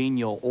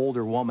congenial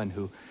older woman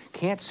who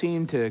can't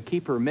seem to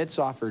keep her mitts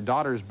off her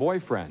daughter's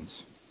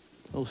boyfriends.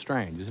 A little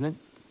strange, isn't it?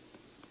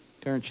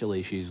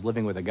 Currently, she's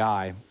living with a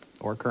guy,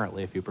 or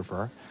currently if you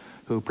prefer,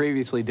 who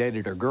previously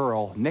dated her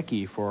girl,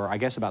 Nikki, for, I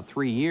guess, about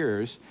 3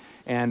 years.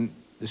 And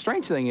the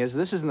strange thing is,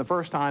 this isn't the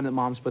first time that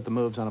Mom's put the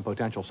moves on a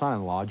potential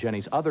son-in-law.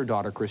 Jenny's other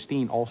daughter,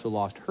 Christine, also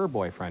lost her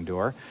boyfriend to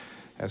her.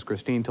 As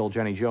Christine told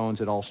Jenny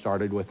Jones, it all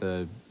started with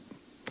a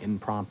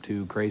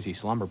impromptu crazy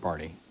slumber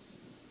party.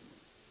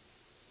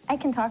 I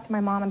can talk to my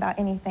mom about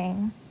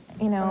anything,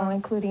 you know,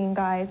 including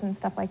guys and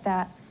stuff like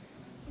that.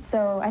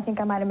 So I think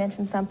I might have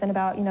mentioned something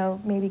about, you know,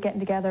 maybe getting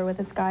together with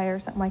this guy or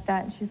something like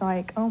that. And she's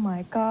like, oh,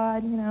 my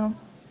God, you know.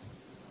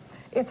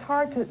 It's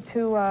hard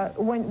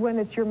when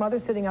it's your mother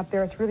sitting up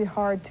there, it's really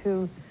hard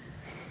to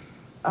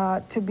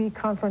be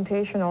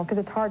confrontational, because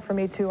it's hard for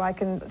me too. I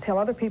can tell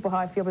other people how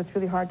I feel, but it's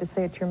really hard to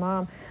say it to your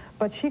mom.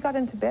 But she got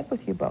into bed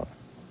with you both.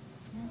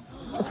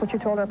 That's what you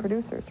told our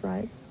producers,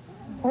 right?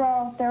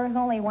 Well, there was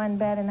only one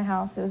bed in the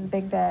house. It was a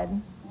big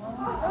bed.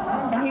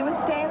 And he would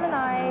stay in the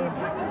night.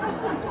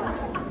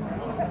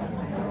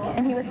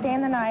 And he would stay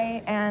in the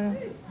night, and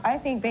I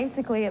think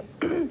basically it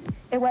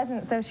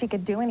wasn't so she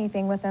could do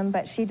anything with him,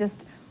 but she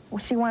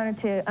wanted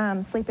to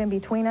sleep in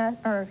between us,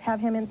 or have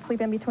him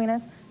sleep in between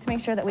us to make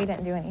sure that we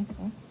didn't do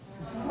anything.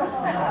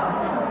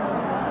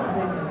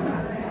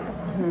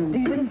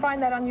 You didn't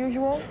find that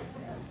unusual?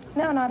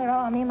 No, not at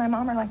all. Me and my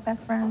mom are like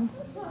best friends.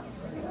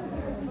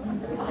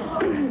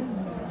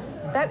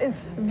 That is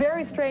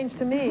very strange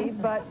to me,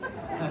 but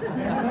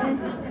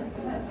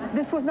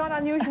this was not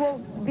unusual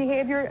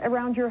behavior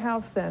around your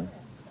house then?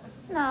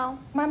 No.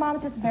 My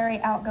mom's just a very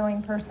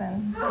outgoing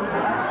person.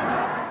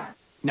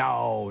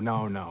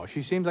 No.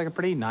 She seems like a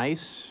pretty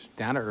nice,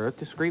 down-to-earth,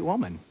 discreet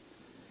woman.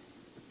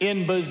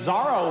 In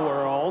Bizarro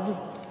World,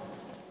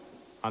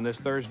 on this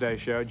Thursday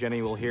show,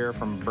 Jenny will hear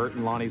from Bert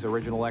and Lonnie's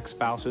original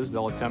ex-spouses.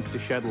 They'll attempt to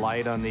shed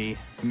light on the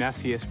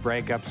messiest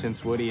breakup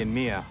since Woody and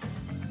Mia.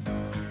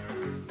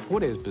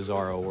 What is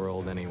Bizarro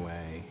World,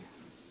 anyway,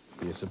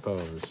 do you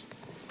suppose?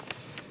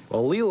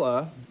 Well,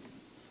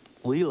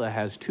 Leela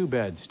has 2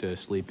 beds to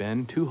sleep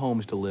in, 2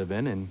 homes to live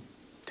in, and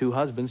 2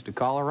 husbands to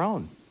call her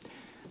own.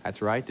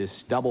 That's right,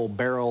 this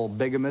double-barrel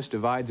bigamist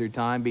divides her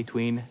time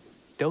between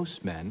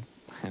dose men,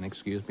 and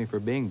excuse me for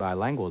being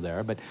bilingual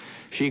there, but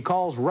she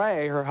calls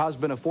Ray, her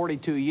husband of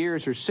 42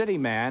 years, her city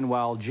man,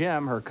 while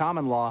Jim, her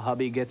common-law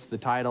hubby, gets the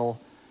title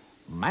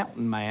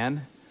mountain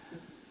man.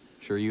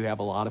 Sure, you have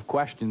a lot of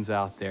questions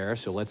out there,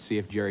 so let's see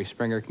if Jerry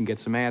Springer can get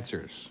some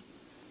answers.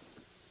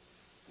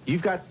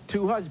 You've got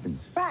 2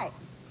 husbands. Right.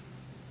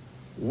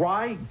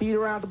 Why beat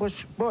around the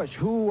bush?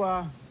 Who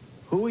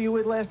were you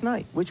with last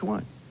night? Which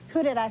one?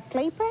 Who did I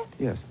sleep with?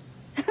 Yes.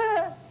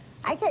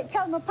 I can't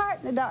tell them apart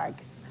in the dark.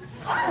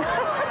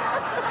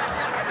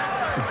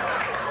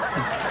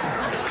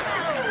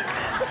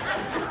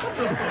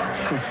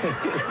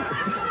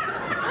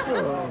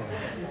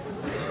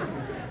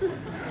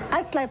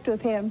 I slept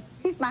with him.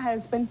 He's my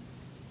husband.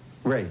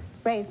 Ray.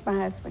 Ray's my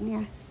husband,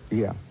 yeah.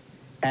 Yeah.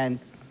 And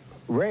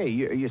Ray,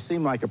 you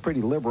seem like a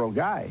pretty liberal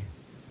guy,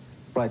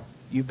 but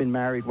you've been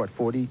married, what,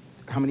 40,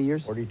 how many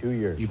years? 42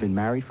 years. You've been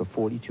married for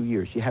 42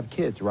 years. You have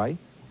kids, right?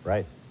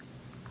 Right.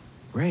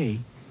 Ray,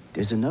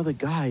 there's another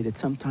guy that's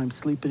sometimes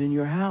sleeping in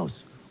your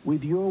house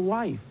with your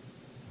wife.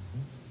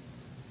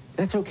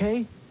 That's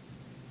okay?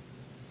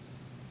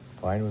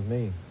 Fine with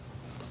me.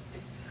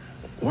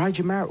 Why'd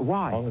you marry?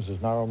 Why? As long as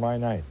it's not on my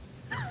night.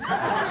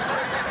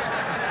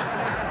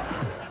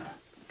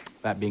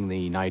 That being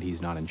the night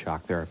he's not in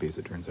shock therapy, as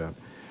it turns out.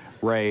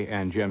 Ray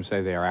and Jim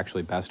say they are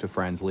actually best of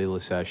friends.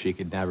 Leela says she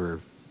could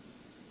never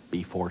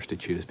be forced to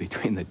choose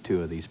between the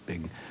 2 of these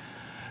big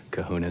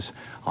kahunas.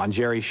 On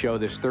Jerry's show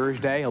this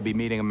Thursday, he'll be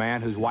meeting a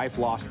man whose wife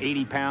lost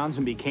 80 pounds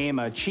and became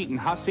a cheating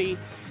hussy.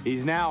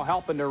 He's now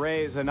helping to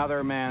raise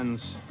another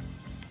man's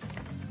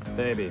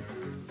baby.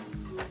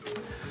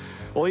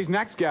 Well, these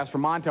next guests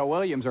from Montel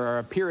Williams are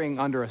appearing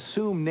under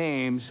assumed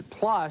names,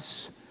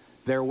 plus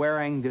they're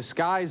wearing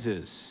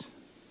disguises.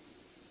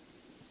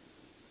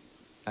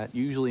 That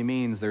usually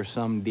means there's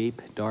some deep,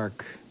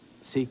 dark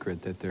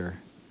secret that they're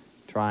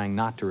trying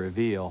not to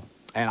reveal.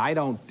 And I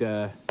don't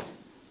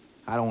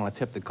want to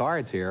tip the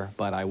cards here,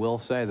 but I will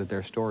say that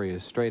their story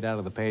is straight out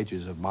of the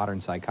pages of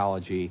Modern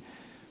Psychology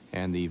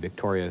and the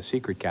Victoria's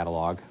Secret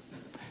catalog.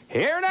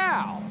 Here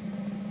now!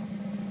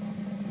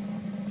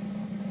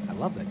 I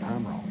love that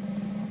drum roll.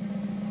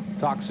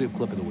 Talk Soup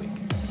Clip of the Week.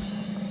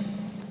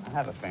 I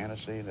have a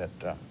fantasy that...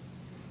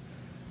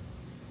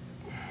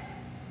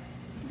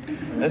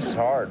 This is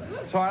hard.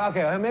 So,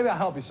 okay, maybe I'll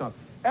help you something.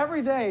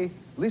 Every day,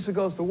 Lisa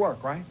goes to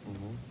work, right?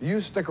 Mm-hmm. You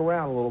stick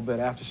around a little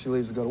bit after she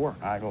leaves to go to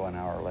work. I go an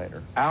hour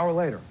later. Hour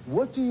later.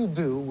 What do you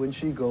do when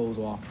she goes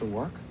off to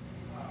work?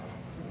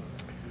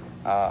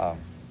 I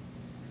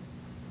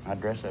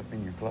dress up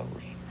in your clothes.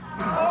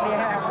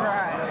 Yeah,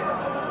 right.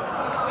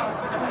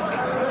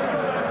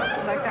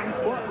 Like I'm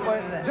supposed to do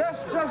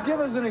that. Just give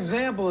us an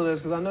example of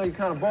this, because I know you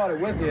kind of brought it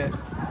with you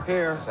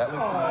here. Is that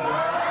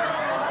what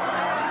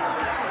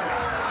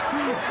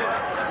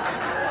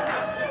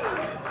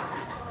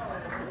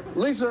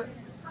Lisa,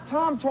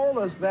 Tom told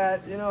us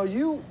that, you know,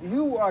 you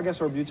I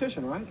guess, are a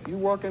beautician, right? You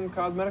work in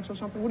cosmetics or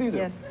something? What do you do?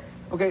 Yes.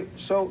 Okay,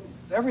 so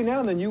every now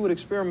and then you would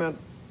experiment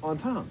on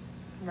Tom.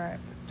 Right.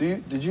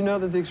 Did you know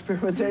that the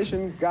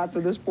experimentation got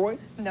to this point?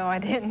 No, I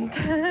didn't.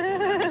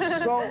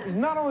 So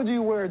not only do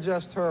you wear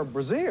just her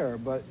brassiere,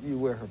 but you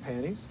wear her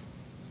panties,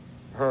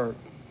 her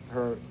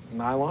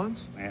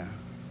nylons, yeah,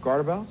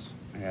 garter belts.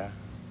 Yeah.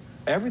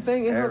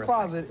 Everything in her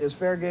closet is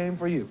fair game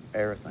for you.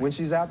 Everything. When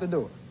she's out the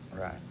door.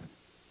 Right.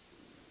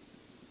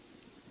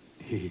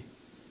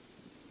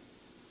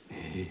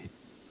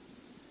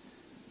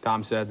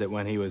 Tom said that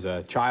when he was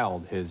a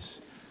child, his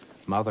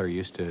mother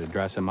used to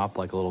dress him up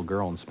like a little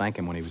girl and spank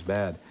him when he was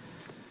bad.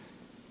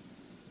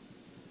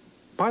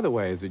 By the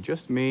way, is it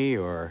just me,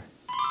 or...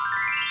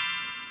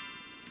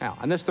 Now,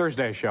 on this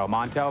Thursday show,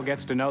 Montel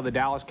gets to know the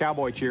Dallas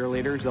Cowboy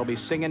cheerleaders. They'll be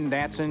singing,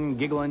 dancing,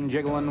 giggling,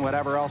 jiggling,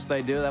 whatever else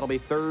they do. That'll be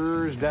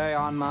Thursday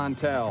on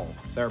Montel.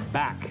 They're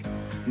back.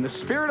 In the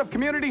spirit of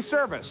community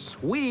service,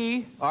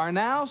 we are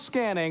now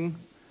scanning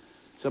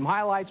Some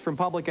highlights from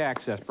public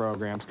access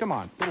programs. Come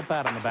on, little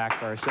pat on the back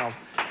for ourselves.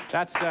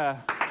 That's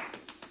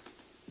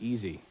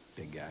easy,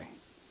 big guy.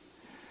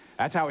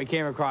 That's how we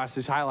came across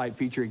this highlight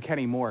featuring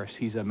Kenny Morris.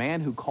 He's a man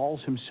who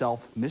calls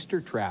himself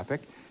Mr. Traffic,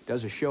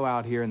 does a show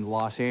out here in the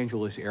Los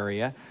Angeles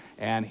area,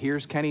 and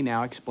here's Kenny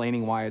now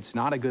explaining why it's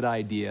not a good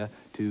idea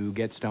to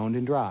get stoned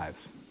and drive.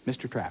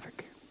 Mr.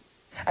 Traffic.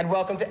 And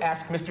welcome to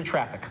Ask Mr.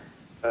 Traffic.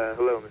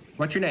 Hello, Mr.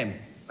 What's your name?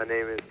 My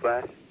name is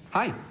Flash.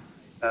 Hi.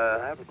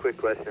 I have a quick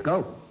question.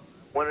 Go.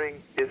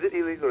 Wondering, is it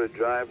illegal to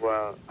drive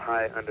while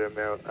high under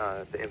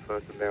the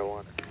influence of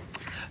marijuana?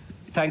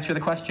 Thanks for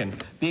the question.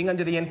 Being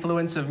under the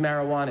influence of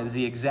marijuana is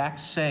the exact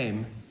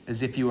same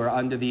as if you were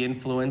under the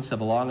influence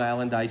of a Long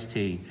Island iced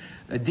tea.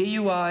 A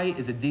DUI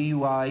is a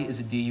DUI is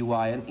a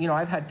DUI. And, you know,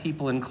 I've had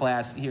people in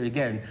class, here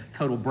again,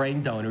 total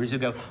brain donors, who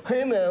go,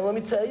 hey, man, let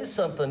me tell you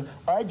something.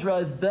 I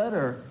drive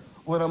better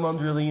when I'm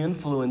under the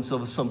influence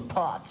of some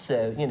pot.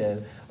 So, you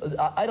know,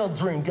 I don't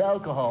drink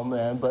alcohol,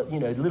 man, but,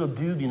 you know, little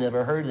doobie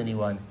never hurt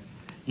anyone.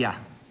 Yeah,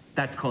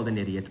 that's called an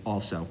idiot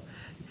also.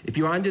 If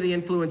you're under the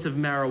influence of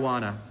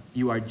marijuana,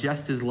 you are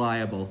just as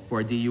liable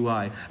for a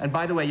DUI. And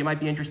by the way, you might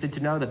be interested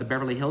to know that the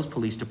Beverly Hills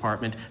Police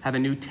Department have a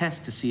new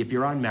test to see if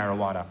you're on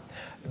marijuana.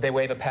 They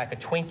wave a pack of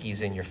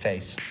Twinkies in your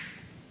face.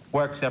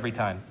 Works every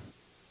time.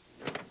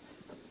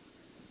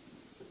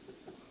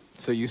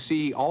 So you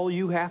see, all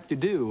you have to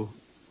do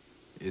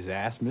is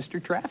ask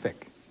Mr.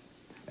 Traffic.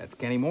 That's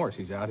Kenny Morse.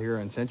 He's out here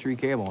on Century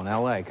Cable in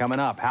L.A. Coming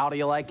up, how do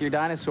you like your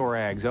dinosaur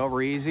eggs?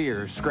 Over easy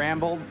or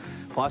scrambled?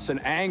 Plus, an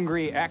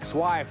angry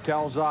ex-wife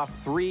tells off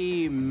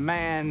 3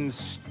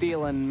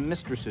 man-stealing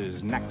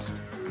mistresses. Next.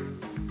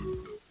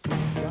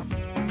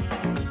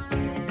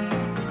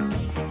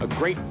 A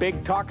great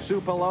big Talk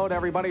Soup hello to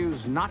everybody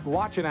who's not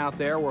watching out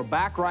there. We're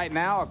back right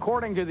now.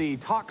 According to the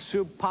Talk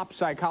Soup Pop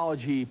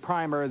Psychology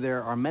Primer,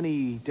 there are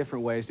many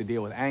different ways to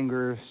deal with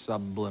anger,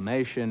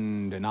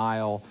 sublimation,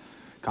 denial,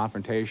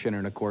 confrontation,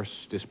 and, of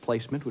course,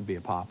 displacement would be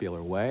a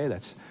popular way.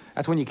 That's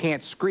when you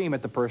can't scream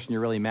at the person you're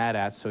really mad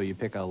at, so you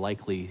pick a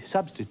likely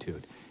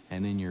substitute.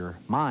 And in your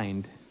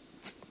mind,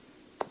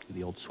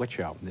 the old switch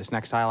out. This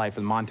next highlight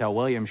from the Montel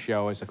Williams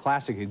show is a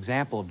classic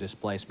example of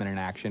displacement in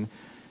action.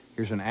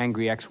 Here's an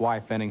angry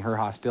ex-wife venting her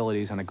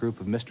hostilities on a group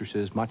of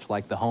mistresses, much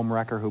like the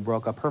homewrecker who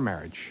broke up her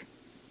marriage.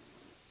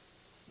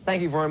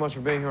 Thank you very much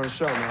for being here on the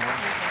show, man.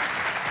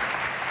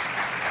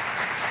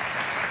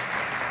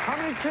 How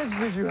many kids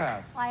did you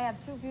have? I have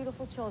 2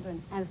 beautiful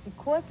children, and it's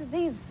because of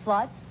these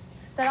sluts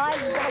that I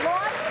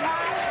lost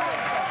my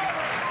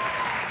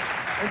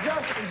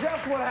husband. And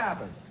just what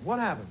happened? What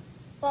happened?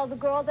 Well, the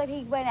girl that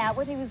he went out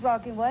with, he was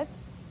working with,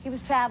 he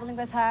was traveling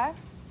with her,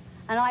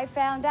 and I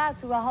found out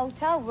through a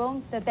hotel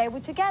room that they were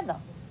together.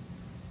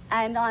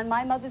 And on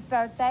my mother's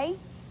birthday,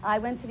 I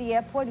went to the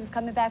airport. He was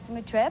coming back from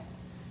a trip,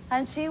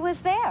 and she was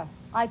there.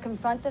 I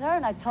confronted her,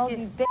 and I told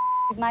you, bitch,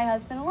 leave my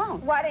husband alone.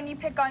 Why didn't you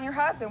pick on your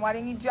husband? Why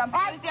didn't you jump in?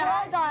 I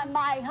told on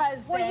my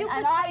husband, Well, you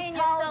and I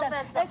told them,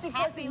 as it's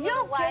because you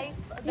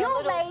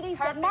ladies,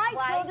 that my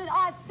children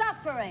are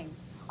suffering.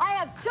 I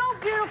have 2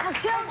 beautiful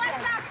children. What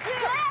about you?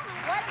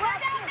 What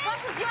about you? What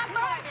was your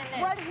part in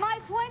this? What is my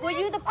point? Were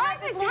you the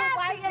perfect little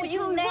wife? Were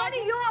you one nasty?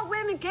 of your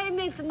women came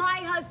into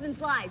my husband's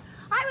life.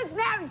 I was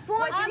married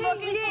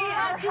 14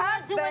 years. You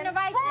weren't doing the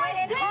right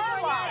thing. You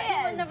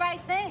weren't doing the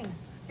right thing.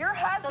 Your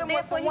husband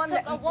was the one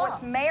that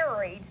was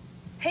married.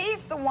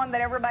 He's the one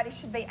that everybody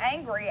should be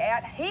angry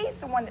at. He's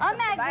the one that I'm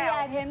angry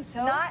at him,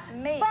 too. Not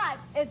me. But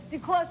it's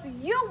because of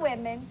you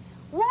women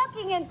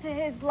walking into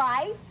his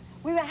life.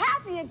 We were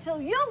happy until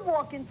you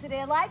walk into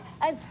their life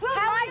and screw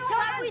my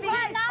children's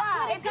life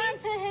up. It got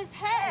to his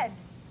head.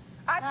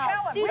 I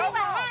tell him, we were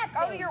happy.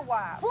 go to your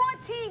wife.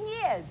 14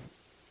 years.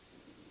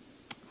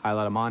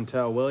 Highlight of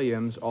Montel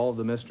Williams. All of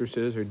the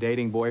mistresses are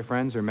dating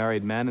boyfriends or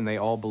married men, and they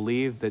all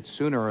believe that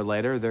sooner or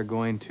later they're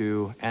going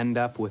to end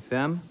up with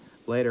them.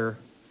 Later,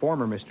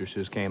 former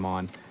mistresses came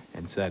on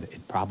and said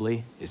it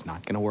probably is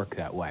not going to work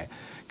that way.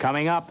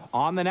 Coming up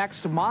on the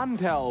next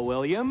Montel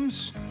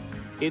Williams,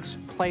 it's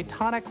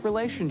platonic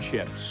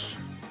relationships.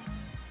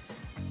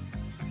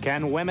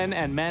 Can women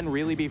and men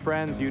really be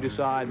friends? You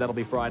decide. That'll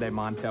be Friday,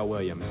 Montel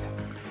Williams.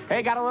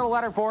 Hey, got a little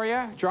letter for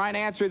you. Try and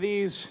answer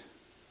these.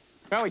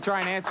 Well, we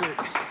try and answer...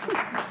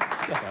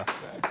 Shut up.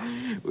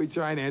 We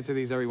try and answer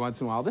these every once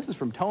in a while. This is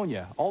from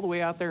Tonya, all the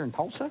way out there in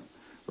Tulsa.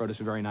 Wrote us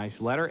a very nice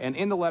letter. And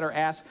in the letter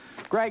asks,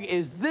 Greg,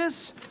 is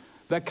this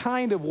the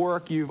kind of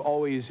work you've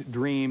always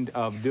dreamed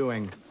of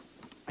doing?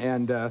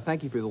 And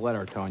thank you for the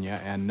letter,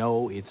 Tonya. And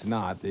no, it's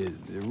not. The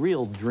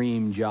real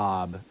dream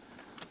job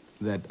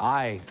that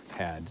I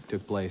had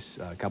took place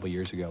a couple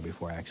years ago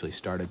before I actually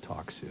started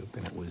Talk Soup.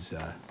 And it was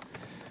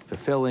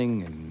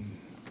fulfilling and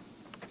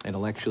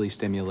intellectually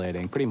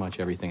stimulating, pretty much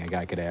everything a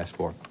guy could ask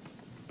for.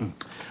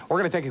 We're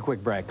going to take a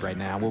quick break right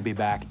now. We'll be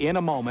back in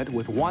a moment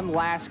with one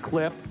last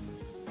clip.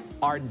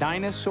 Are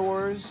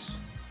dinosaurs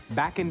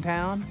back in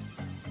town?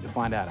 You'll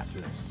find out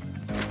after this.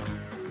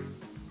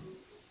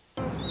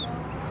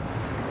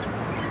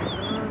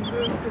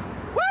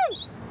 Woo!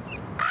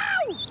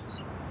 Ow!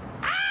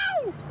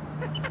 Ow!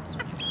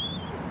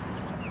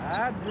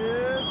 I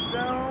just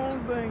don't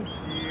think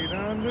she'd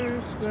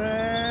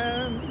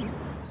understand.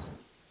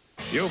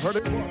 You've heard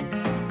it once.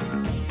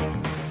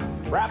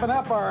 Wrapping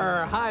up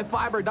our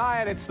high-fiber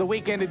diet, it's the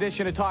weekend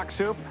edition of Talk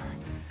Soup.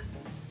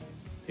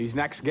 These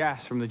next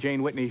guests from the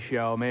Jane Whitney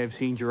Show may have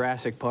seen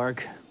Jurassic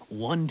Park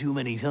one too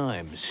many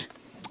times.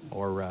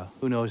 Or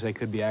who knows, they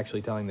could be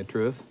actually telling the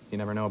truth. You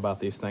never know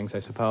about these things, I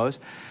suppose.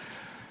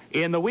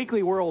 In the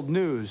Weekly World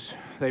News,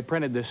 they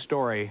printed this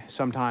story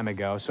some time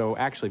ago, so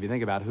actually, if you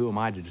think about it, who am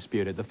I to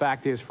dispute it? The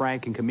fact is,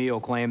 Frank and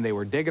Camille claim they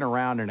were digging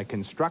around in a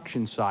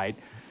construction site,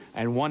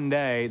 and one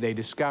day they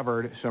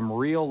discovered some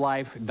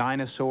real-life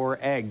dinosaur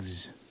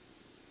eggs.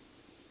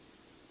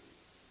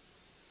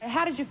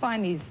 How did you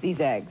find these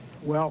eggs?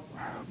 Well,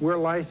 we're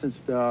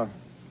licensed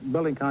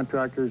building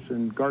contractors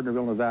in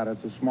Gardnerville, Nevada.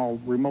 It's a small,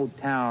 remote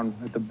town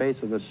at the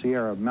base of the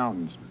Sierra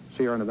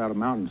Nevada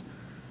mountains.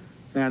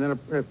 And in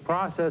a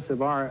process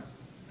of our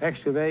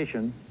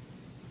excavation,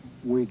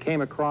 we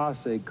came across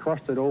a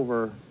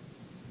crusted-over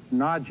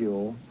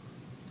nodule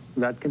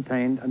that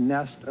contained a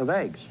nest of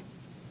eggs.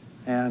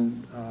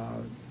 And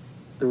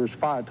there was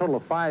a total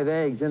of 5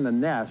 eggs in the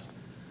nest,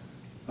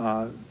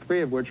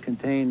 3 of which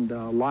contained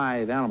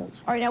live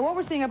animals. All right, now what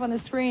we're seeing up on the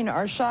screen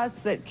are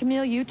shots that,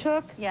 Camille, you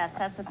took? Yes,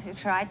 that's a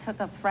picture I took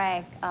of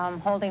Frank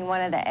holding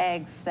one of the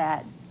eggs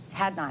that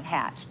had not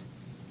hatched.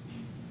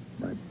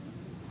 Right.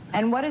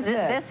 And what is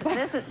this?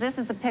 This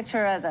is a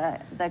picture of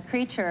the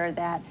creature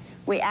that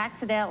we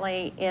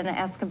accidentally, in the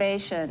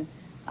excavation,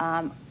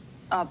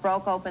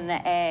 broke open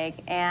the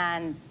egg,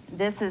 and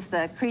this is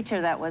the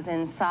creature that was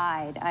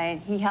inside.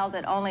 He held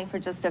it only for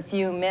just a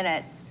few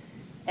minutes,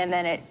 and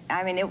then it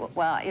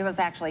was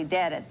actually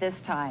dead at this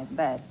time,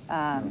 but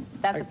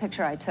that's the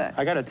picture I took.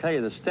 I got to tell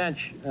you, the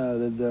stench,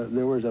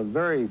 there was a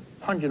very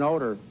pungent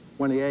odor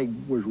when the egg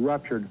was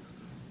ruptured,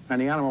 and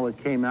the animal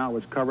that came out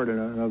was covered in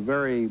a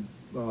very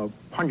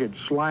pungent,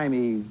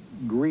 slimy,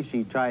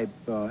 greasy-type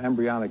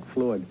embryonic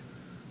fluid.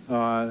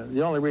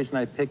 The only reason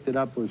I picked it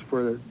up was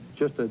for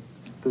just to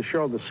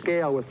show the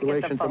scale with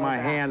relation to my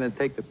hand and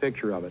take the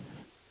picture of it.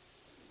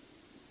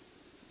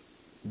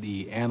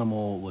 The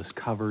animal was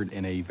covered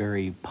in a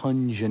very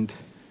pungent,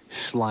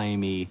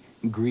 slimy,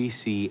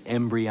 greasy,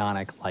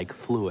 embryonic-like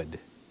fluid.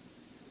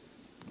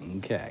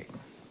 Okay.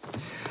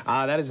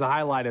 That is the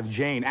highlight of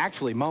Jane.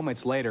 Actually,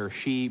 moments later,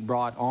 she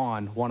brought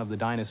on one of the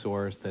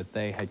dinosaurs that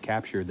they had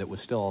captured that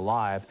was still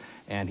alive,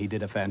 and he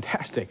did a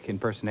fantastic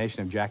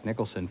impersonation of Jack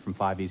Nicholson from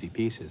 5 Easy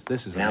Pieces.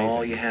 This is amazing. Now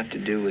all you have to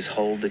do is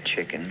hold the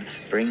chicken,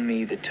 bring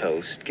me the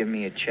toast, give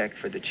me a check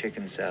for the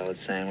chicken salad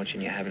sandwich,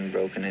 and you haven't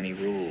broken any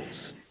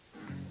rules.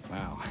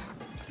 Wow.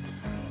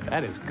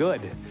 That is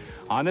good.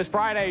 On this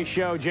Friday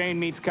show, Jane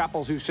meets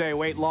couples who say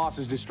weight loss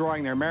is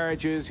destroying their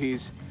marriages.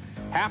 He's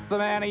half the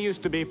man he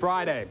used to be.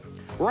 Friday.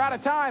 We're out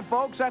of time,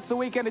 folks. That's the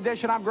weekend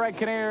edition. I'm Greg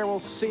Kinnear. We'll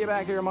see you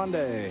back here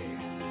Monday.